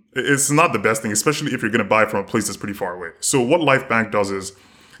it's not the best thing, especially if you're going to buy from a place that's pretty far away. So what Life Bank does is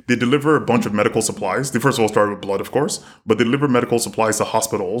they deliver a bunch of medical supplies. They first of all started with blood, of course, but they deliver medical supplies to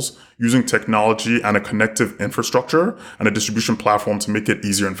hospitals using technology and a connective infrastructure and a distribution platform to make it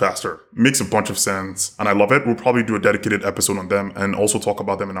easier and faster. Makes a bunch of sense, and I love it. We'll probably do a dedicated episode on them and also talk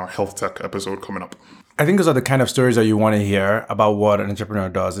about them in our health tech episode coming up. I think those are the kind of stories that you want to hear about what an entrepreneur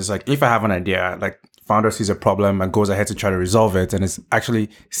does. It's like, if I have an idea, like founder sees a problem and goes ahead to try to resolve it, and it's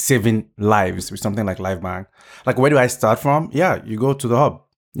actually saving lives with something like Life Bank. Like, where do I start from? Yeah, you go to the hub.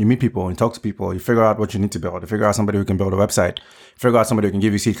 You meet people, you talk to people, you figure out what you need to build. You figure out somebody who can build a website. You figure out somebody who can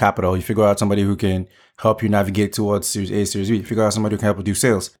give you seed capital. You figure out somebody who can help you navigate towards Series A, Series B. You figure out somebody who can help you do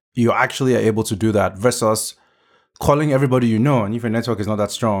sales. You actually are able to do that versus calling everybody you know. And if your network is not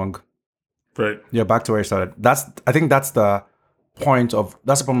that strong, right, you're back to where you started. I think that's the problem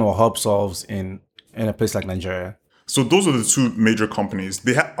that Hub solves in a place like Nigeria. So those are the two major companies.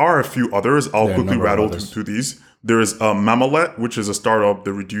 There are a few others. I'll quickly rattle through these. There is Mamalet, which is a startup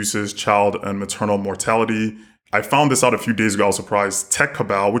that reduces child and maternal mortality. I found this out a few days ago. I was surprised. Tech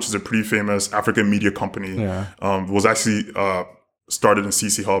Cabal, which is a pretty famous African media company, was actually started in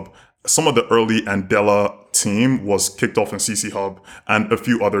CC Hub. Some of the early Andela team was kicked off in CC Hub, and a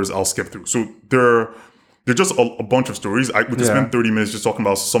few others I'll skip through. So they're just a bunch of stories. We could spend 30 minutes just talking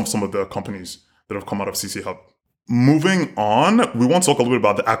about some of the companies that have come out of CC Hub. Moving on, we want to talk a little bit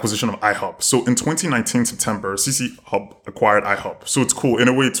about the acquisition of iHub. So in 2019, September, CC Hub acquired iHub. So it's cool. In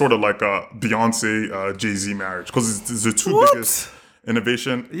a way, it's sort of like a Beyonce, Jay-Z marriage because it's the two biggest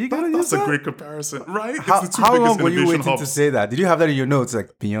innovation. That's a great comparison, right? How long were you waiting to say that? Did you have that in your notes?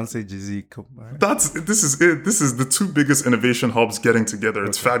 Like Beyonce, Jay-Z? This is it. This is the two biggest innovation hubs getting together.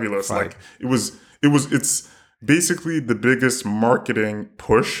 It's fabulous. Fine. Like it's basically the biggest marketing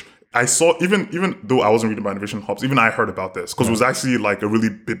push. I saw, even though I wasn't reading about innovation hubs, even I heard about this because it was actually like a really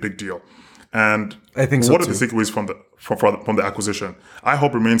big deal. And I think so what are the takeaways from the acquisition?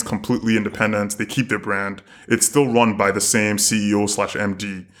 iHub remains completely independent. They keep their brand. It's still run by the same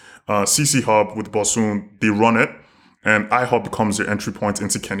CEO/MD. CC Hub with Bosun, they run it, and iHub becomes their entry point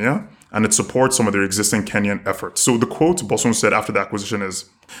into Kenya, and it supports some of their existing Kenyan efforts. So the quote Bosun said after the acquisition is,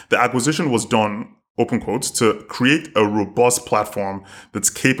 "The acquisition was done, open quotes, to create a robust platform that's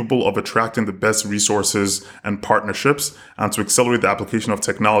capable of attracting the best resources and partnerships and to accelerate the application of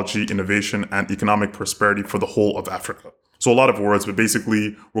technology, innovation, and economic prosperity for the whole of Africa." So a lot of words, but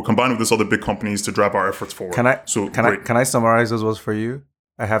basically we're combining with these other big companies to drive our efforts forward. Can I summarize those words for you?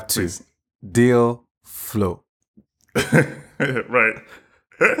 I have two. Please. Deal flow. Right.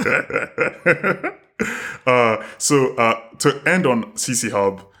 To end on CC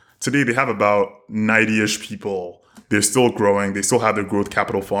Hub, today, they have about 90-ish people. They're still growing. They still have their growth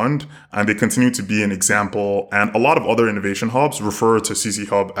capital fund, and they continue to be an example. And a lot of other innovation hubs refer to CC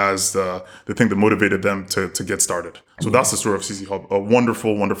Hub as the thing that motivated them to get started. So that's the story of CC Hub. A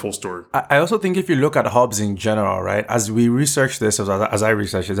wonderful, wonderful story. I also think if you look at hubs in general, right, as we research this, as I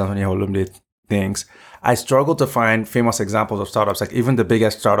research it, Anthony Holumde things, I struggle to find famous examples of startups. Like even the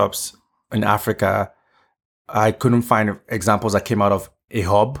biggest startups in Africa, I couldn't find examples that came out of a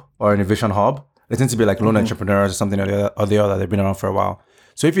hub or an innovation hub. They tend to be like lone entrepreneurs or something or the other. They've been around for a while.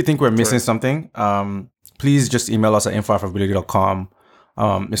 So if you think we're missing something, please just email us at info@affability.com.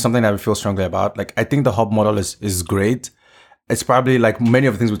 It's something that we feel strongly about. Like I think the hub model is great. It's probably like many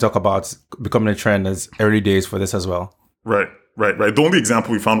of the things we talk about becoming a trend as early days for this as well. Right. The only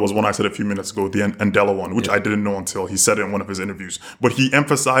example we found was one I said a few minutes ago, the Andela one, which I didn't know until he said it in one of his interviews. But he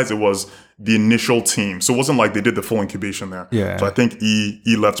emphasized it was the initial team. So it wasn't like they did the full incubation there. Yeah. So I think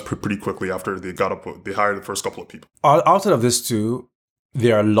he left pretty quickly after they hired the first couple of people. Outside of this too,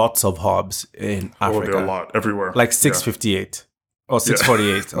 there are lots of hubs in Africa. There are a lot everywhere. Like 658 or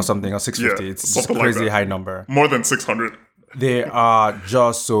 648 or something, or 650. It's just a crazy high number. More than 600. There are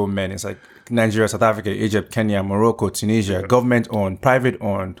just so many. It's like Nigeria, South Africa, Egypt, Kenya, Morocco, Tunisia, government-owned,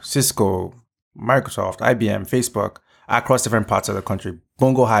 private-owned, Cisco, Microsoft, IBM, Facebook, across different parts of the country.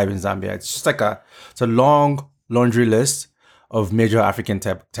 Bongo Hive in Zambia. It's just like it's a long laundry list of major African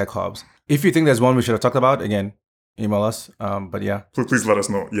tech hubs. If you think there's one we should have talked about, again, email us. But yeah. Please let us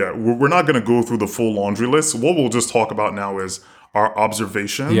know. Yeah, we're not going to go through the full laundry list. What we'll just talk about now is our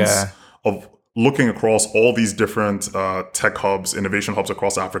observations of looking across all these different tech hubs, innovation hubs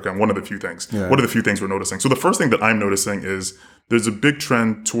across Africa, and what are the few things we're noticing? So the first thing that I'm noticing is there's a big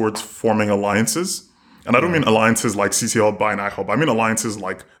trend towards forming alliances. And I don't mean alliances like CC Hub buying iHub. I mean alliances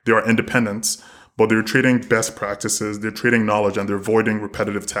like they are independents, but they're trading best practices, they're trading knowledge, and they're avoiding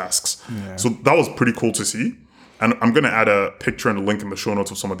repetitive tasks. Yeah. So that was pretty cool to see. And I'm going to add a picture and a link in the show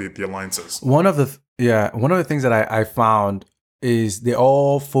notes of some of the alliances. One of the things that I found is they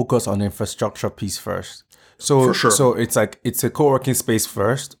all focus on the infrastructure piece first. So, for sure. So it's like, it's a co-working space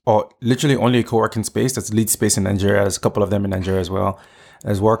first, or literally only a co-working space. That's lead space in Nigeria. There's a couple of them in Nigeria as well.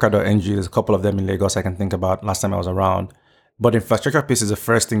 There's Worker.ng. There's a couple of them in Lagos I can think about last time I was around. But infrastructure piece is the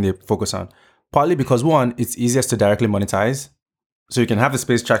first thing they focus on. Partly because one, it's easiest to directly monetize. So you can have the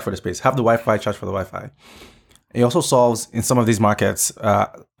space charge for the space, have the Wi-Fi charge for the Wi-Fi. It also solves, in some of these markets,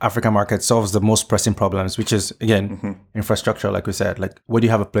 African markets, solves the most pressing problems, which is, again, infrastructure, like we said. Like, where do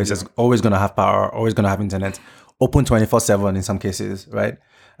you have a place that's always going to have power, always going to have internet, open 24/7 in some cases, right?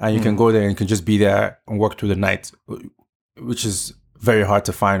 And you can go there and you can just be there and work through the night, which is very hard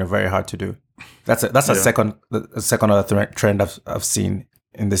to find or very hard to do. That's a second other trend I've seen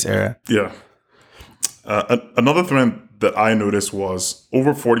in this area. Yeah. Another trend that I noticed was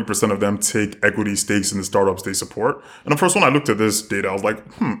over 40% of them take equity stakes in the startups they support. And the first when I looked at this data, I was like,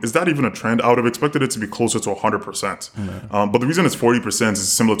 is that even a trend? I would have expected it to be closer to 100%. But the reason it's 40%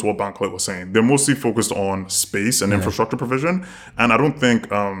 is similar to what Bankole was saying. They're mostly focused on space and infrastructure provision. And I don't think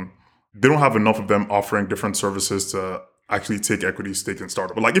they don't have enough of them offering different services to actually take equity stake in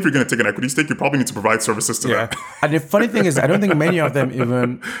startup. But like, if you're going to take an equity stake, you probably need to provide services to them. And the funny thing is, I don't think many of them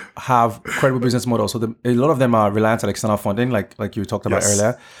even have credible business models. So a lot of them are reliant on external funding, like you talked about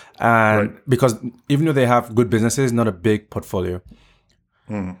earlier. And because even though they have good businesses, not a big portfolio.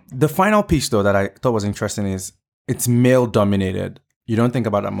 The final piece, though, that I thought was interesting is it's male dominated. You don't think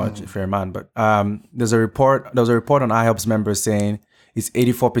about that much if you're a man, but there was a report on iHub's members saying it's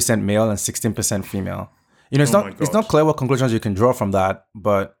 84% male and 16% female. You know, it's not clear what conclusions you can draw from that,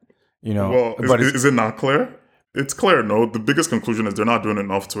 but you know. Well, is it not clear? It's clear. No, the biggest conclusion is they're not doing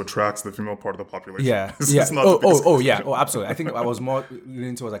enough to attract the female part of the population. Yeah, absolutely. I think I was more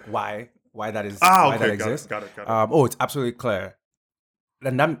leaning towards like why that is why that exists. Got it. It's absolutely clear,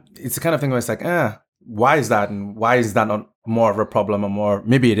 and it's the kind of thing where it's like, why is that, and why is that not more of a problem, or more?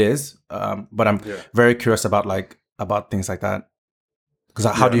 Maybe it is, but I'm very curious about things like that.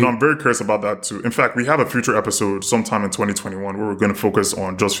 I'm very curious about that too. In fact, we have a future episode sometime in 2021 where we're going to focus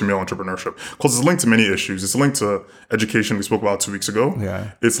on just female entrepreneurship because it's linked to many issues. It's linked to education we spoke about 2 weeks ago.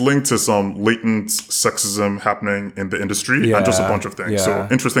 Yeah. It's linked to some latent sexism happening in the industry and just a bunch of things. Yeah. So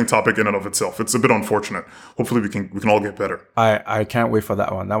interesting topic in and of itself. It's a bit unfortunate. Hopefully we can all get better. I can't wait for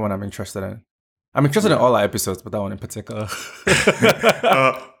that one. That one I'm interested in. I'm interested in all our episodes, but that one in particular.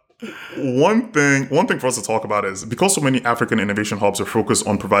 One thing for us to talk about is because so many African innovation hubs are focused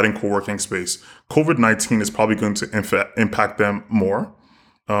on providing co-working space, COVID-19 is probably going to impact them more.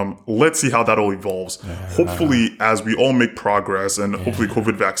 Let's see how that all evolves. Hopefully, as we all make progress and hopefully a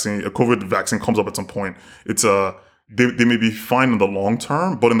COVID vaccine comes up at some point, they may be fine in the long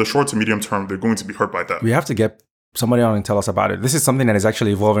term, but in the short to medium term, they're going to be hurt by that. We have to get somebody on and tell us about it. This is something that is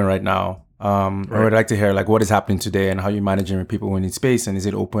actually evolving right now. I would like to hear like what is happening today and how you're managing with people who need space, and is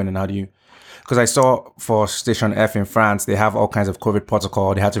it open, and how do you? Because I saw for Station F in France, they have all kinds of COVID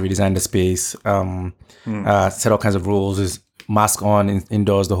protocol. They had to redesign the space, set all kinds of rules, is mask on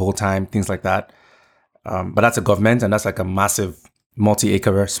indoors the whole time, things like that. But that's a government, and that's like a massive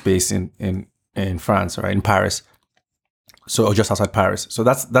multi-acre space in France, right, in Paris. So, or just outside Paris. So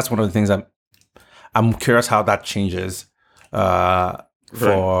that's one of the things I'm curious how that changes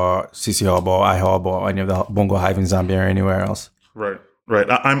for CC Hub or iHub or any of the Bongo Hive in Zambia or anywhere else. Right.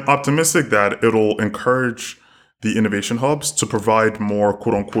 I'm optimistic that it'll encourage the innovation hubs to provide more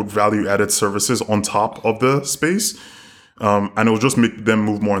quote unquote value added services on top of the space. And it'll just make them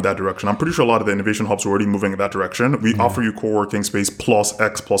move more in that direction. I'm pretty sure a lot of the innovation hubs are already moving in that direction. We offer you co-working space plus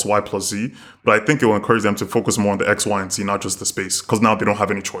X plus Y plus Z, but I think it will encourage them to focus more on the X, Y, and Z, not just the space, because now they don't have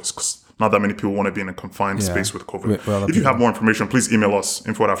any choice, because not that many people want to be in a confined space with COVID. If you have more information, please email us,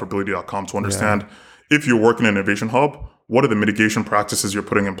 info@affability.com, to understand if you're working in an innovation hub, what are the mitigation practices you're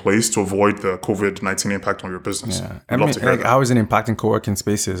putting in place to avoid the COVID-19 impact on your business? How is it impacting co-working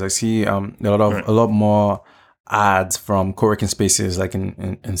spaces? I see a lot more ads from co-working spaces like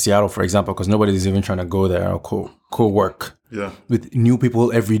in Seattle, for example, because nobody is even trying to go there or co-work with new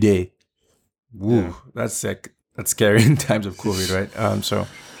people every day. Woo, that's sick. That's scary in times of COVID, right? So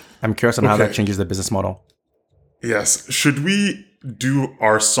I'm curious on how that changes the business model. Yes. Should we do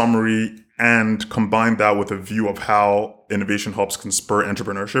our summary and combine that with a view of how innovation hubs can spur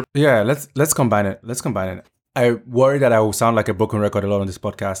entrepreneurship? Yeah, let's combine it. I worry that I will sound like a broken record a lot on this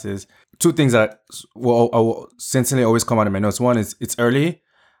podcast. Is two things that will sincerely always come out of my notes. One is it's early,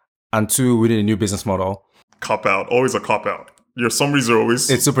 and two, we need a new business model. Cop out. Always a cop out. Your summaries are always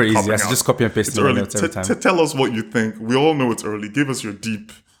It's super easy. I just copy and paste the notes every time. Tell us what you think. We all know it's early. Give us your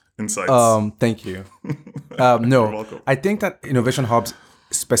deep insights. Thank you. No, I think that innovation hubs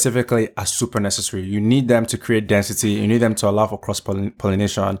specifically are super necessary. You need them to create density. You need them to allow for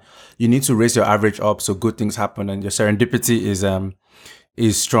cross-pollination. You need to raise your average up so good things happen, and your serendipity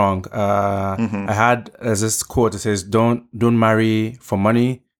is strong. There's this quote that says, "Don't marry for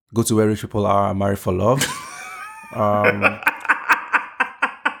money. Go to where rich people are and marry for love."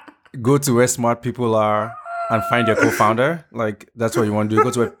 Go to where smart people are and find your co-founder. Like, that's what you want to do.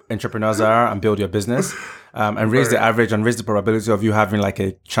 Go to where entrepreneurs are and build your business. and raise the average and raise the probability of you having like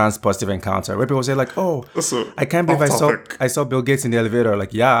a chance positive encounter. Where people say like, "Oh, I can't believe I saw Bill Gates in the elevator."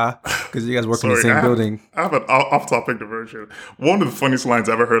 Like, yeah, because you guys work in the same building. I have an off-topic diversion. One of the funniest lines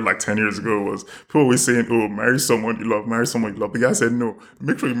I ever heard like 10 years ago was people always saying, "Oh, marry someone you love, marry someone you love." The guy said, "No,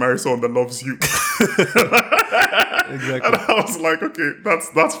 make sure you marry someone that loves you." Exactly. And I was like, okay,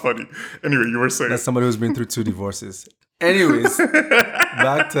 that's funny. Anyway, you were saying that's somebody who's been through 2 divorces. Anyways,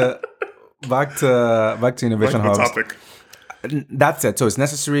 back to innovation hubs. topic. That's it. So it's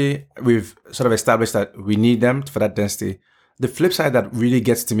necessary. We've sort of established that we need them for that density. The flip side that really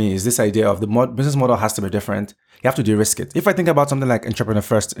gets to me is this idea of the business model has to be different. You have to de-risk it. If I think about something like Entrepreneur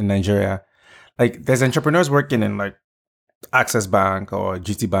First in Nigeria, like there's entrepreneurs working in like Access Bank or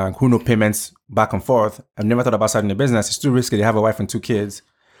GT Bank who know payments back and forth. I've never thought about starting a business. It's too risky. They have a wife and 2 kids.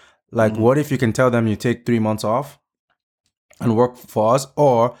 Like, what if you can tell them you take 3 months off and work for us?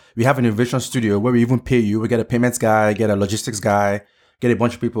 Or we have an innovation studio where we even pay you. We get a payments guy, get a logistics guy, get a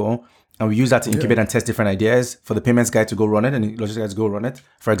bunch of people, and we use that to incubate and test different ideas for the payments guy to go run it and the logistics guy to go run it,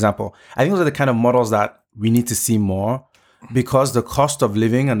 for example. I think those are the kind of models that we need to see more because the cost of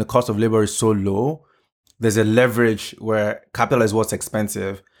living and the cost of labor is so low. There's a leverage where capital is what's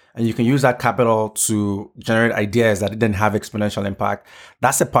expensive, and you can use that capital to generate ideas that didn't have exponential impact.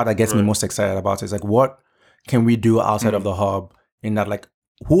 That's the part that gets me most excited about. It's like, what can we do outside of the hub? In that, like,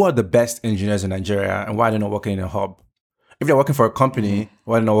 who are the best engineers in Nigeria, and why are they not working in a hub? If they're working for a company,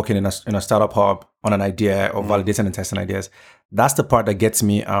 why are they not working in a startup hub on an idea or validating and testing ideas? That's the part that gets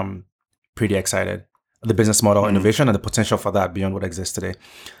me pretty excited. The business model, innovation, and the potential for that beyond what exists today.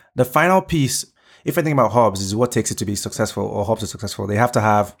 The final piece, if I think about hubs, is what takes it to be successful or hubs are successful. They have to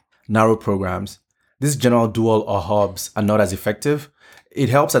have narrow programs. These general dual or hubs are not as effective. It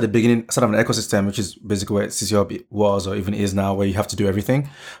helps at the beginning, sort of an ecosystem, which is basically where CC Hub was or even is now, where you have to do everything.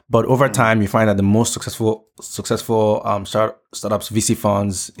 But over time, you find that the most successful startups, VC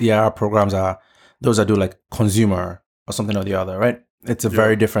funds, ER programs are those that do like consumer or something or the other, right? It's a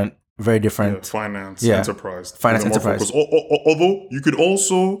very different finance, enterprise. Although you could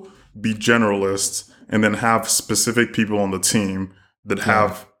also be generalist and then have specific people on the team that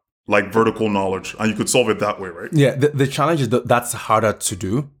have like vertical knowledge, and you could solve it that way, right? Yeah, the challenge is that's harder to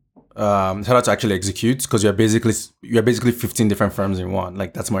do. It's harder to actually execute because you're basically 15 different firms in one.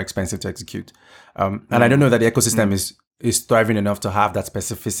 Like that's more expensive to execute. And I don't know that the ecosystem is thriving enough to have that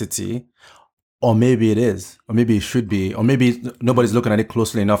specificity. Or maybe it is, or maybe it should be, or maybe nobody's looking at it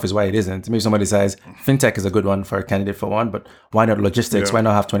closely enough is why it isn't. Maybe somebody says fintech is a good one for a candidate for one, but why not logistics? Why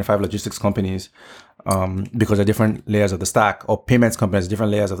not have 25 logistics companies? Because they're different layers of the stack, or payments companies,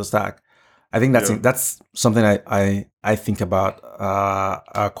 different layers of the stack. I think that's something I think about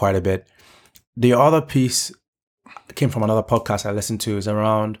quite a bit. The other piece came from another podcast I listened to, is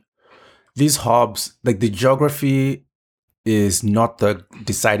around these hubs, like the geography is not the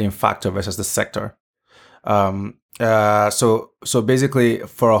deciding factor versus the sector. So basically,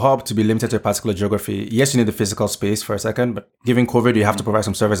 for a hub to be limited to a particular geography, yes, you need the physical space for a second, but given COVID, you have to provide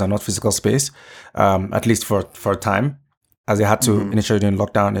some service and not physical space, at least for a time, as they had to initially during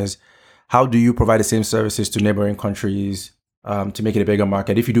lockdown. Is how do you provide the same services to neighboring countries to make it a bigger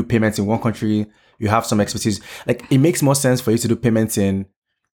market? If you do payments in one country, you have some expertise. Like it makes more sense for you to do payments in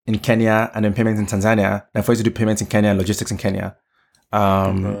Kenya and then payments in Tanzania than for you to do payments in Kenya and logistics in Kenya.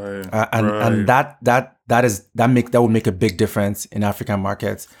 And that would make a big difference in African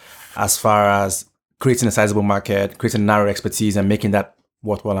markets as far as creating a sizable market, creating narrow expertise and making that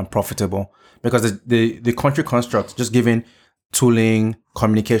worthwhile and profitable. Because the country construct, just giving tooling,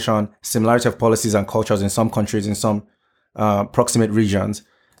 communication, similarity of policies and cultures in some countries, in some proximate regions,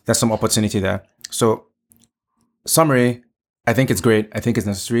 there's some opportunity there. So summary, I think it's great. I think it's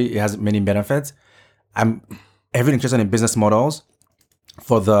necessary. It has many benefits. I'm heavily interested in business models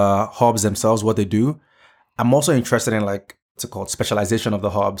for the hubs themselves, what they do. I'm also interested in what's it called, specialization of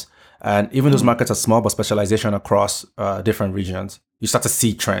the hubs. And even those markets are small, but specialization across different regions. You start to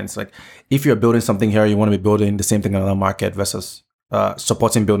see trends. Like if you're building something here, you want to be building the same thing in another market versus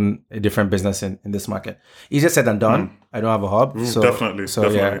supporting building a different business in this market. Easier said than done. I don't have a hub. Definitely.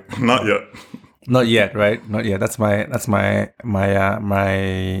 Yeah. Not yet. Not yet, right? Not yet. That's my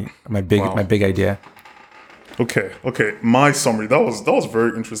big idea. Okay. My summary, that was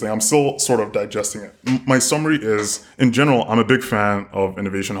very interesting. I'm still sort of digesting it. My summary is, in general, I'm a big fan of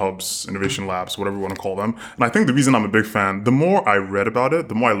innovation hubs, innovation labs, whatever you want to call them. And I think the reason I'm a big fan, the more I read about it,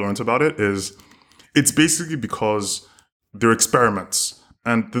 the more I learned about it, is it's basically because they're experiments.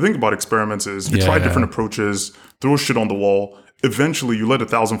 And the thing about experiments is you try different approaches, throw shit on the wall. Eventually, you let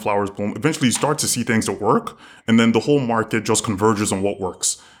 1,000 flowers bloom. Eventually, you start to see things that work. And then the whole market just converges on what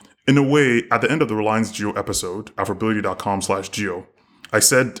works. in a way, at the end of the Reliance Geo episode, afrobility.com/geo, I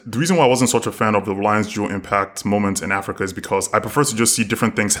said the reason why I wasn't such a fan of the Reliance Geo impact moment in Africa is because I prefer to just see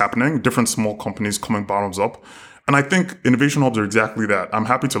different things happening, different small companies coming bottoms up. And I think innovation hubs are exactly that. I'm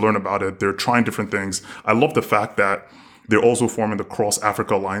happy to learn about it. They're trying different things. I love the fact that they're also forming the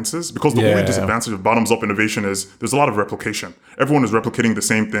cross-Africa alliances, because the only disadvantage of bottoms-up innovation is there's a lot of replication. Everyone is replicating the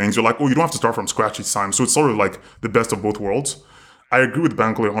same things. You're like, oh, you don't have to start from scratch each time. So it's sort of like the best of both worlds. I agree with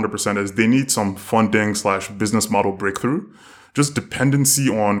Bankole 100% is they need some funding/business model breakthrough. Just dependency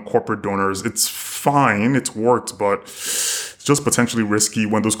on corporate donors. It's fine. It's worked, but it's just potentially risky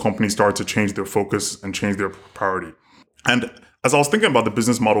when those companies start to change their focus and change their priority. And as I was thinking about the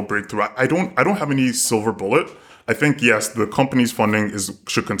business model breakthrough, I don't have any silver bullet. I think, yes, the company's funding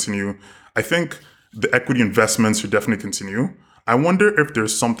should continue. I think the equity investments should definitely continue. I wonder if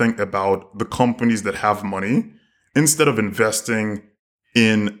there's something about the companies that have money, instead of investing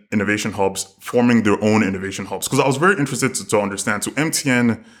in innovation hubs, forming their own innovation hubs. Because I was very interested to understand. So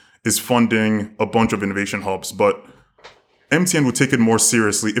MTN is funding a bunch of innovation hubs, but MTN would take it more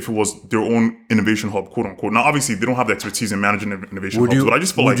seriously if it was their own innovation hub, quote unquote. Now, obviously, they don't have the expertise in managing innovation hubs, but I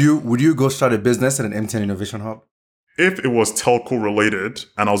just feel would you go start a business at an MTN innovation hub? If it was telco related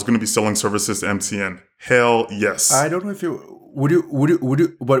and I was going to be selling services to MTN, hell yes. I don't know if would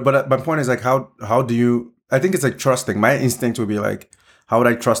you, but my point is like, how do you, I think it's like trusting. My instinct would be like, how would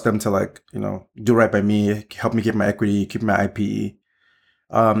I trust them to like, do right by me, help me keep my equity, keep my IP?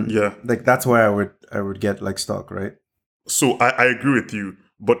 Like that's where I would get like stuck, right? So I agree with you.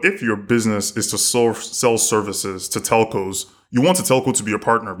 But if your business is to sell services to telcos, you want the telco to be a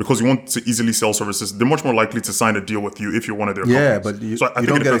partner because you want to easily sell services. They're much more likely to sign a deal with you if you're one of their companies. Yeah, but you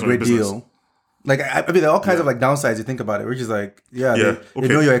don't get a great deal. Like, I mean, there are all kinds of like downsides you think about it, which is like, they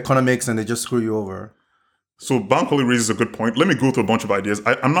know your economics and they just screw you over. So Bankole raises a good point. Let me go through a bunch of ideas.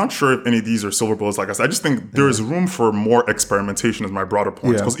 I'm not sure if any of these are silver bullets. Like I said, I just think there is room for more experimentation is my broader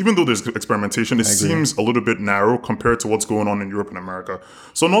point. Because even though there's experimentation, it seems a little bit narrow compared to what's going on in Europe and America.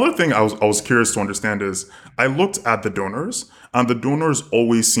 So another thing I was curious to understand is I looked at the donors, and the donors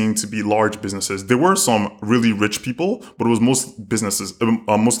always seem to be large businesses. There were some really rich people, but it was mostly businesses.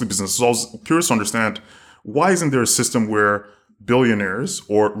 So I was curious to understand, why isn't there a system where billionaires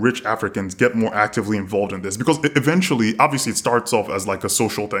or rich Africans get more actively involved in this? Because eventually, obviously, it starts off as like a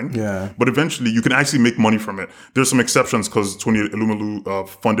social thing. Yeah. But eventually, you can actually make money from it. There's some exceptions because Tony Elumelu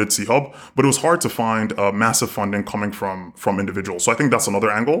funded C-Hub, but it was hard to find massive funding coming from individuals. So I think that's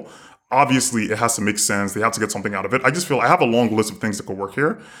another angle. Obviously, it has to make sense. They have to get something out of it. I just feel I have a long list of things that could work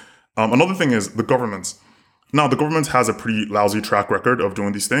here. Another thing is the government. Now, the government has a pretty lousy track record of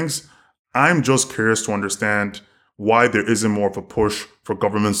doing these things. I'm just curious to understand why there isn't more of a push for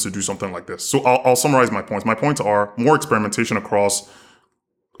governments to do something like this. So I'll summarize my points. My points are more experimentation across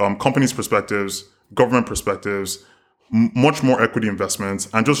companies' perspectives, government perspectives, much more equity investments,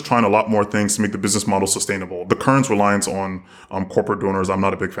 and just trying a lot more things to make the business model sustainable. The current reliance on corporate donors, I'm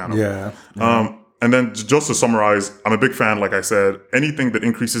not a big fan of. And then just to summarize, I'm a big fan, like I said, anything that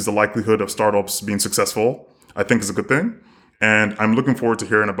increases the likelihood of startups being successful, I think is a good thing. And I'm looking forward to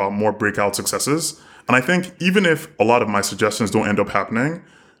hearing about more breakout successes. And I think even if a lot of my suggestions don't end up happening,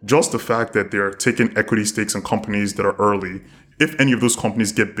 just the fact that they're taking equity stakes in companies that are early, if any of those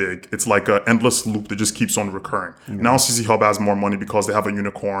companies get big, it's like an endless loop that just keeps on recurring. Now CC Hub has more money because they have a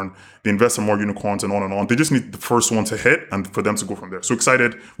unicorn. They invest in more unicorns and on and on. They just need the first one to hit and for them to go from there. So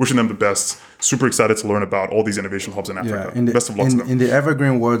excited, wishing them the best. Super excited to learn about all these innovation hubs in Africa. Best of luck to them. In the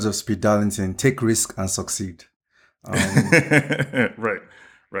evergreen words of Speed Darlington, take risk and succeed. Right.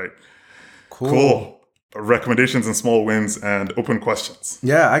 Cool. Recommendations and small wins and open questions.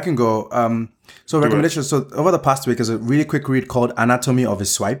 Yeah, I can go. So recommendations. So over the past week is a really quick read called Anatomy of a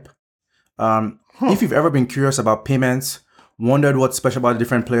Swipe. If you've ever been curious about payments, wondered what's special about the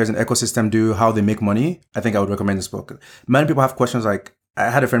different players in the ecosystem do, how they make money, I think I would recommend this book. Many people have questions like,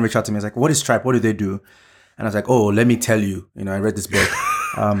 I had a friend reach out to me, he's like, what is Stripe? What do they do? And I was like, oh, let me tell you. I read this book.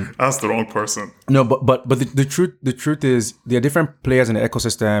 That's the wrong person. No, but the truth is there are different players in the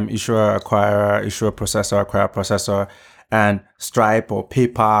ecosystem: issuer, acquirer, issuer, processor, acquirer, processor, and Stripe or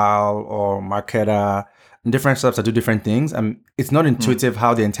PayPal or Marqeta, and different steps that do different things. And it's not intuitive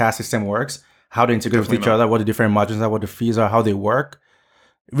how the entire system works, how they integrate with each other, what the different margins are, what the fees are, how they work.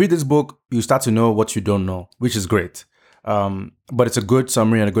 Read this book, you start to know what you don't know, which is great. But it's a good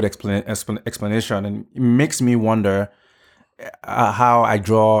summary and a good explanation, and it makes me wonder how I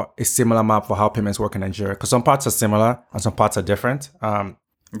draw a similar map for how payments work in Nigeria, because some parts are similar and some parts are different.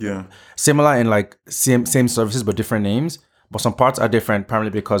 Similar in like same services but different names, but some parts are different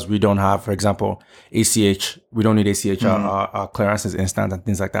primarily because we don't have, for example, ACH. We don't need ACH. Our clearance is instant and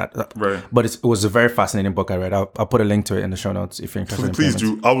things like that. Right. But it was a very fascinating book I read. I'll put a link to it in the show notes if you're interested. Please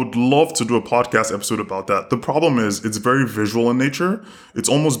do. I would love to do a podcast episode about that. The problem is it's very visual in nature. It's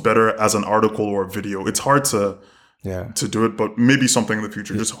almost better as an article or a video. It's hard to do it, but maybe something in the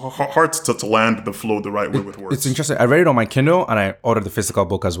future. Just hard to land the flow the right way with words. It's interesting. I read it on my Kindle and I ordered the physical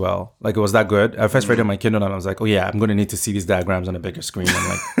book as well. Like, it was that good. I first read it on my Kindle and I was like, oh yeah, I'm going to need to see these diagrams on a bigger screen and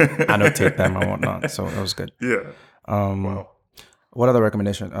like annotate them and whatnot. So it was good. Yeah. Wow. What other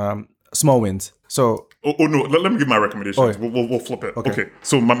recommendation? Small wins. So no, let me give my recommendations. We'll flip it. Okay.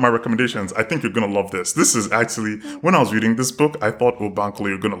 So my recommendations, I think you're going to love this. This is actually, when I was reading this book, I thought, Bankole,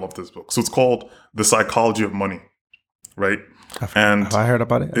 you're going to love this book. So it's called The Psychology of Money. Right? Have I heard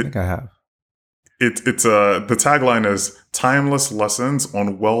about it? I think I have. It's the tagline is timeless lessons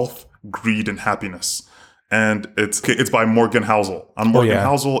on wealth, greed, and happiness. And it's by Morgan Housel. And Morgan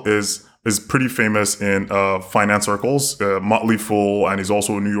Housel is pretty famous in finance circles, Motley Fool, and he's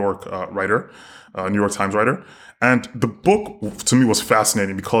also a New York writer, New York Times writer. And the book to me was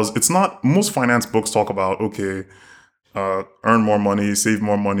fascinating because it's not, most finance books talk about, earn more money, save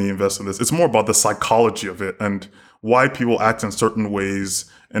more money, invest in this. It's more about the psychology of it and why people act in certain ways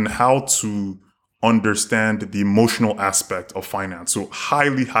and how to understand the emotional aspect of finance. So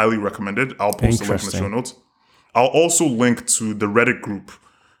highly, highly recommended. I'll post a link in the show notes. I'll also link to the Reddit group,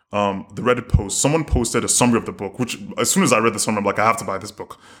 the Reddit post. Someone posted a summary of the book, which as soon as I read the summary, I'm like, I have to buy this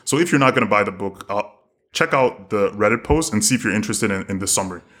book. So if you're not going to buy the book, check out the Reddit post and see if you're interested in the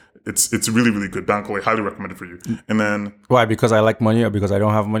summary. It's really, really good. Bankole, highly recommended for you. And then why? Because I like money, or because I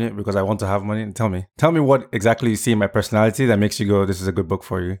don't have money, because I want to have money? Tell me what exactly you see in my personality that makes you go, this is a good book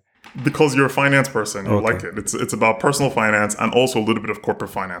for you. Because you're a finance person, you like it. It's about personal finance and also a little bit of corporate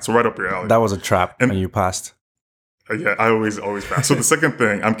finance. So right up your alley. That was a trap, and you passed. Yeah, I always pass. So the second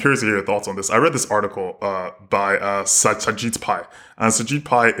thing, I'm curious to hear your thoughts on this. I read this article by Sajid Pai. And Sajid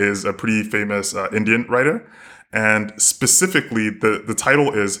Pai is a pretty famous Indian writer. And specifically, the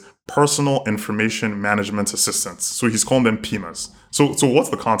title is Personal Information Management Assistants. So he's calling them PIMAs. So what's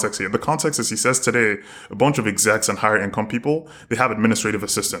the context here? The context is he says today, a bunch of execs and higher income people, they have administrative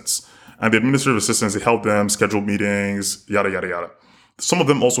assistants. And the administrative assistants, they help them schedule meetings, yada, yada, yada. Some of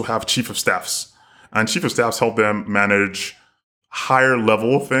them also have chief of staffs. And chief of staffs help them manage higher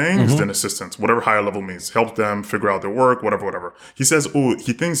level things than assistants, whatever higher level means, help them figure out their work, whatever. He says,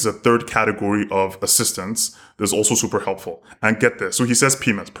 he thinks a third category of assistants that's also super helpful. And get this. So he says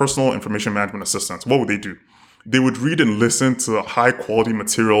PIMAs, Personal Information Management Assistants. What would they do? They would read and listen to high quality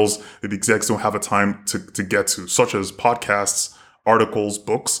materials that the execs don't have a time to get to, such as podcasts, articles,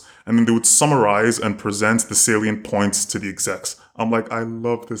 books, and then they would summarize and present the salient points to the execs. I'm like, I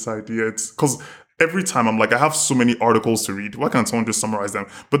love this idea. It's because every time I'm like, I have so many articles to read. Why can't someone just summarize them?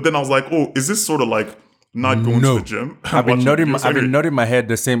 But then I was like, is this sort of like not going to the gym? I've been nodding my head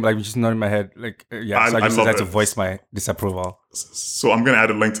the same, like just nodding my head. Like, so I just decided to voice my disapproval. So I'm going to add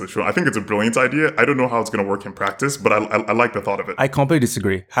a link to the show. I think it's a brilliant idea. I don't know how it's going to work in practice, but I like the thought of it. I completely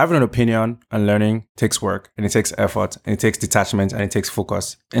disagree. Having an opinion and learning takes work, and it takes effort, and it takes detachment, and it takes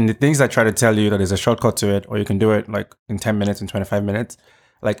focus. And the things that try to tell you that there's a shortcut to it, or you can do it like in 10 minutes, in 25 minutes,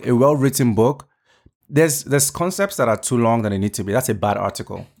 like a well-written book, there's concepts that are too long than they need to be. That's a bad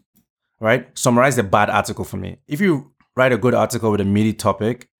article, right? Summarize the bad article for me. If you write a good article with a meaty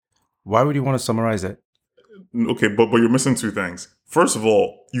topic, why would you want to summarize it? Okay, but you're missing two things. First of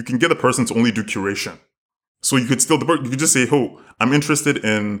all, you can get the person to only do curation. So you could just say, I'm interested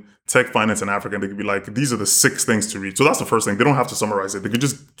in tech finance in Africa. And they could be like, these are the 6 things to read. So that's the first thing. They don't have to summarize it. They could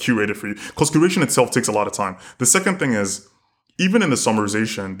just curate it for you. Because curation itself takes a lot of time. The second thing is, even in the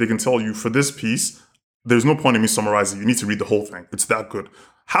summarization, they can tell you for this piece, there's no point in me summarizing. You need to read the whole thing. It's that good.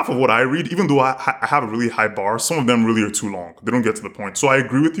 Half of what I read, even though I have a really high bar, some of them really are too long. They don't get to the point. So I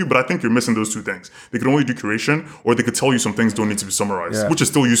agree with you, but I think you're missing those 2 things. They could only do curation, or they could tell you some things don't need to be summarized, which is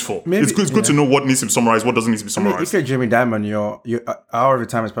still useful. It's good to know what needs to be summarized, what doesn't need to be summarized. If you're Jamie Dimon, your hour of your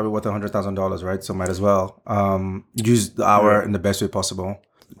time is probably worth $100,000, right? So might as well use the hour in the best way possible.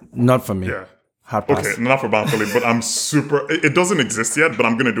 Not for me. Yeah. Okay, not for Bankole, but I'm super... It doesn't exist yet, but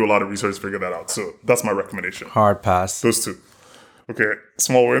I'm going to do a lot of research to figure that out. So that's my recommendation. Hard pass. Those 2. Okay,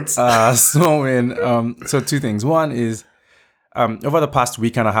 small wins. Small win. So 2 things. One is, over the past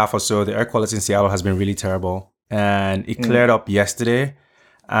week and a half or so, the air quality in Seattle has been really terrible. And it cleared up yesterday.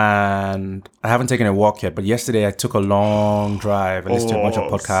 And I haven't taken a walk yet, but yesterday I took a long drive and listened to a bunch of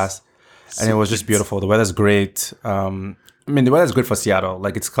podcasts. And it was just beautiful. The weather's great. The weather's good for Seattle.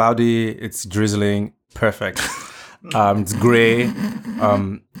 Like, it's cloudy, it's drizzling, perfect. It's gray.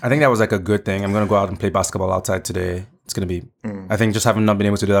 I think that was like a good thing. I'm going to go out and play basketball outside today It's going to be, I think just having not been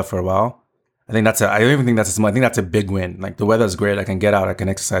able to do that for a while, I don't even think that's a small, I think that's a big win. Like the weather's great. I can get out. I can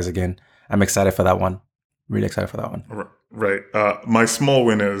exercise again. I'm excited for that one. Really excited for that one. Right. My small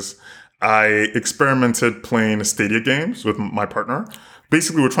win is I experimented playing Stadia games with my partner.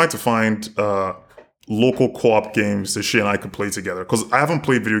 Basically, we're trying to find local co-op games that she and I could play together. Because I haven't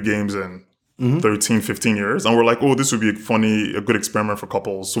played video games in 13, 15 years. And we're like, oh, this would be a good experiment for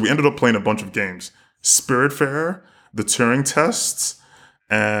couples. So we ended up playing a bunch of games. Spiritfarer, The Turing Test,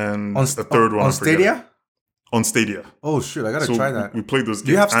 and the third one. On Stadia? On Stadia. Oh, shoot. I got to try that. We played those games.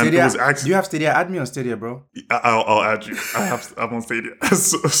 Do you have Stadia? Do you have Stadia? Add me on Stadia, bro. I'll add you. I'm on Stadia.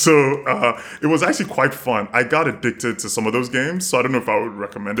 So it was actually quite fun. I got addicted to some of those games, so I don't know if I would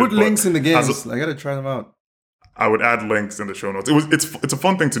recommend it. Put links in the games. I got to try them out. I would add links in the show notes. It's a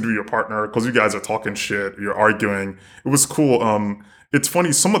fun thing to do with your partner because you guys are talking shit, you're arguing. It was cool. It's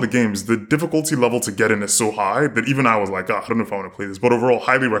funny, some of the games, the difficulty level to get in is so high that even I was like, I don't know if I want to play this. But overall,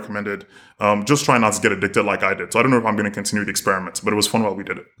 highly recommended. Just try not to get addicted like I did. So I don't know if I'm going to continue the experiments, but it was fun while we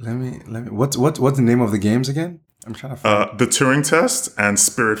did it. Let me. What's the name of the games again? I'm trying to find The Turing Test and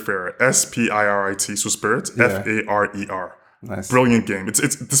Spiritfarer. Spirit. So Spirit. Farer. Nice. Brilliant game. It's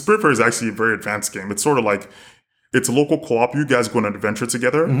the Spiritfarer is actually a very advanced game. It's sort of like, it's a local co-op. You guys go on an adventure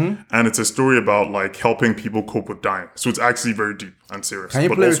together, and it's a story about like helping people cope with dying. So it's actually very deep and serious. Can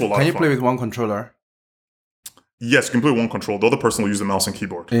you play with one controller? Yes, you can play with one controller. The other person will use the mouse and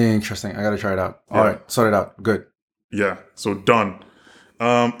keyboard. Interesting. I gotta try it out. All right, sort it out. Good. Yeah. So done.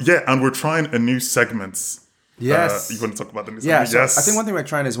 And we're trying a new segments. Yes. You want to talk about the new segment? So yes. I think one thing we're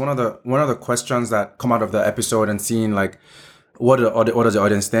trying is one of the questions that come out of the episode and seeing like what does the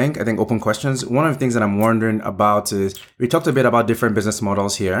audience think? I think open questions. One of the things that I'm wondering about is we talked a bit about different business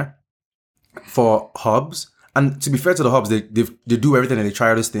models here for hubs. And to be fair to the hubs, they do everything and they try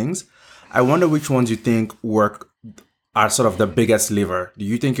all these things. I wonder which ones you think are sort of the biggest lever. Do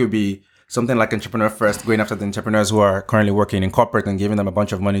you think it would be something like Entrepreneur First, going after the entrepreneurs who are currently working in corporate and giving them a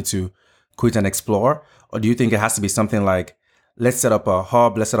bunch of money to quit and explore? Or do you think it has to be something like, let's set up a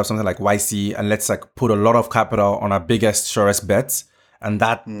hub, let's set up something like YC, and let's like put a lot of capital on our biggest, surest bets, and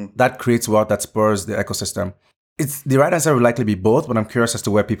that creates wealth that spurs the ecosystem? It's the right answer would likely be both, but I'm curious as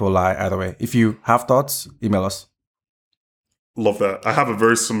to where people lie either way. If you have thoughts, email us. Love that. I have a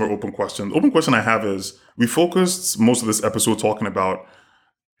very similar open question. The open question I have is, we focused most of this episode talking about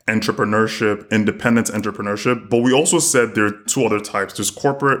entrepreneurship, independent entrepreneurship, but we also said there are two other types. There's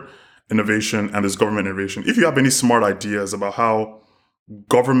corporate innovation and there's government innovation. If you have any smart ideas about how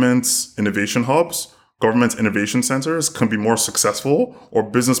government's innovation hubs, government innovation centers can be more successful, or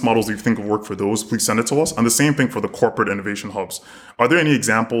business models that you think will work for those, please send it to us. And the same thing for the corporate innovation hubs. Are there any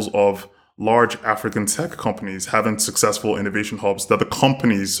examples of large African tech companies having successful innovation hubs that the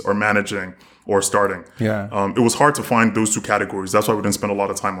companies are managing or starting? Yeah. It was hard to find those two categories. That's why we didn't spend a lot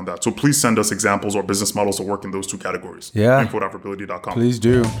of time on that. So please send us examples or business models that work in those two categories. Yeah. info@affability.com. Please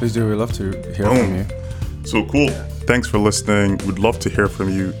do. We'd love to hear from you. So cool. Thanks for listening. We'd love to hear from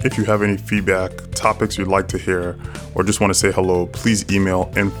you. If you have any feedback, topics you'd like to hear, or just want to say hello, please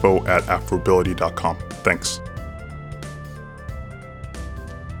email info@affability.com. Thanks.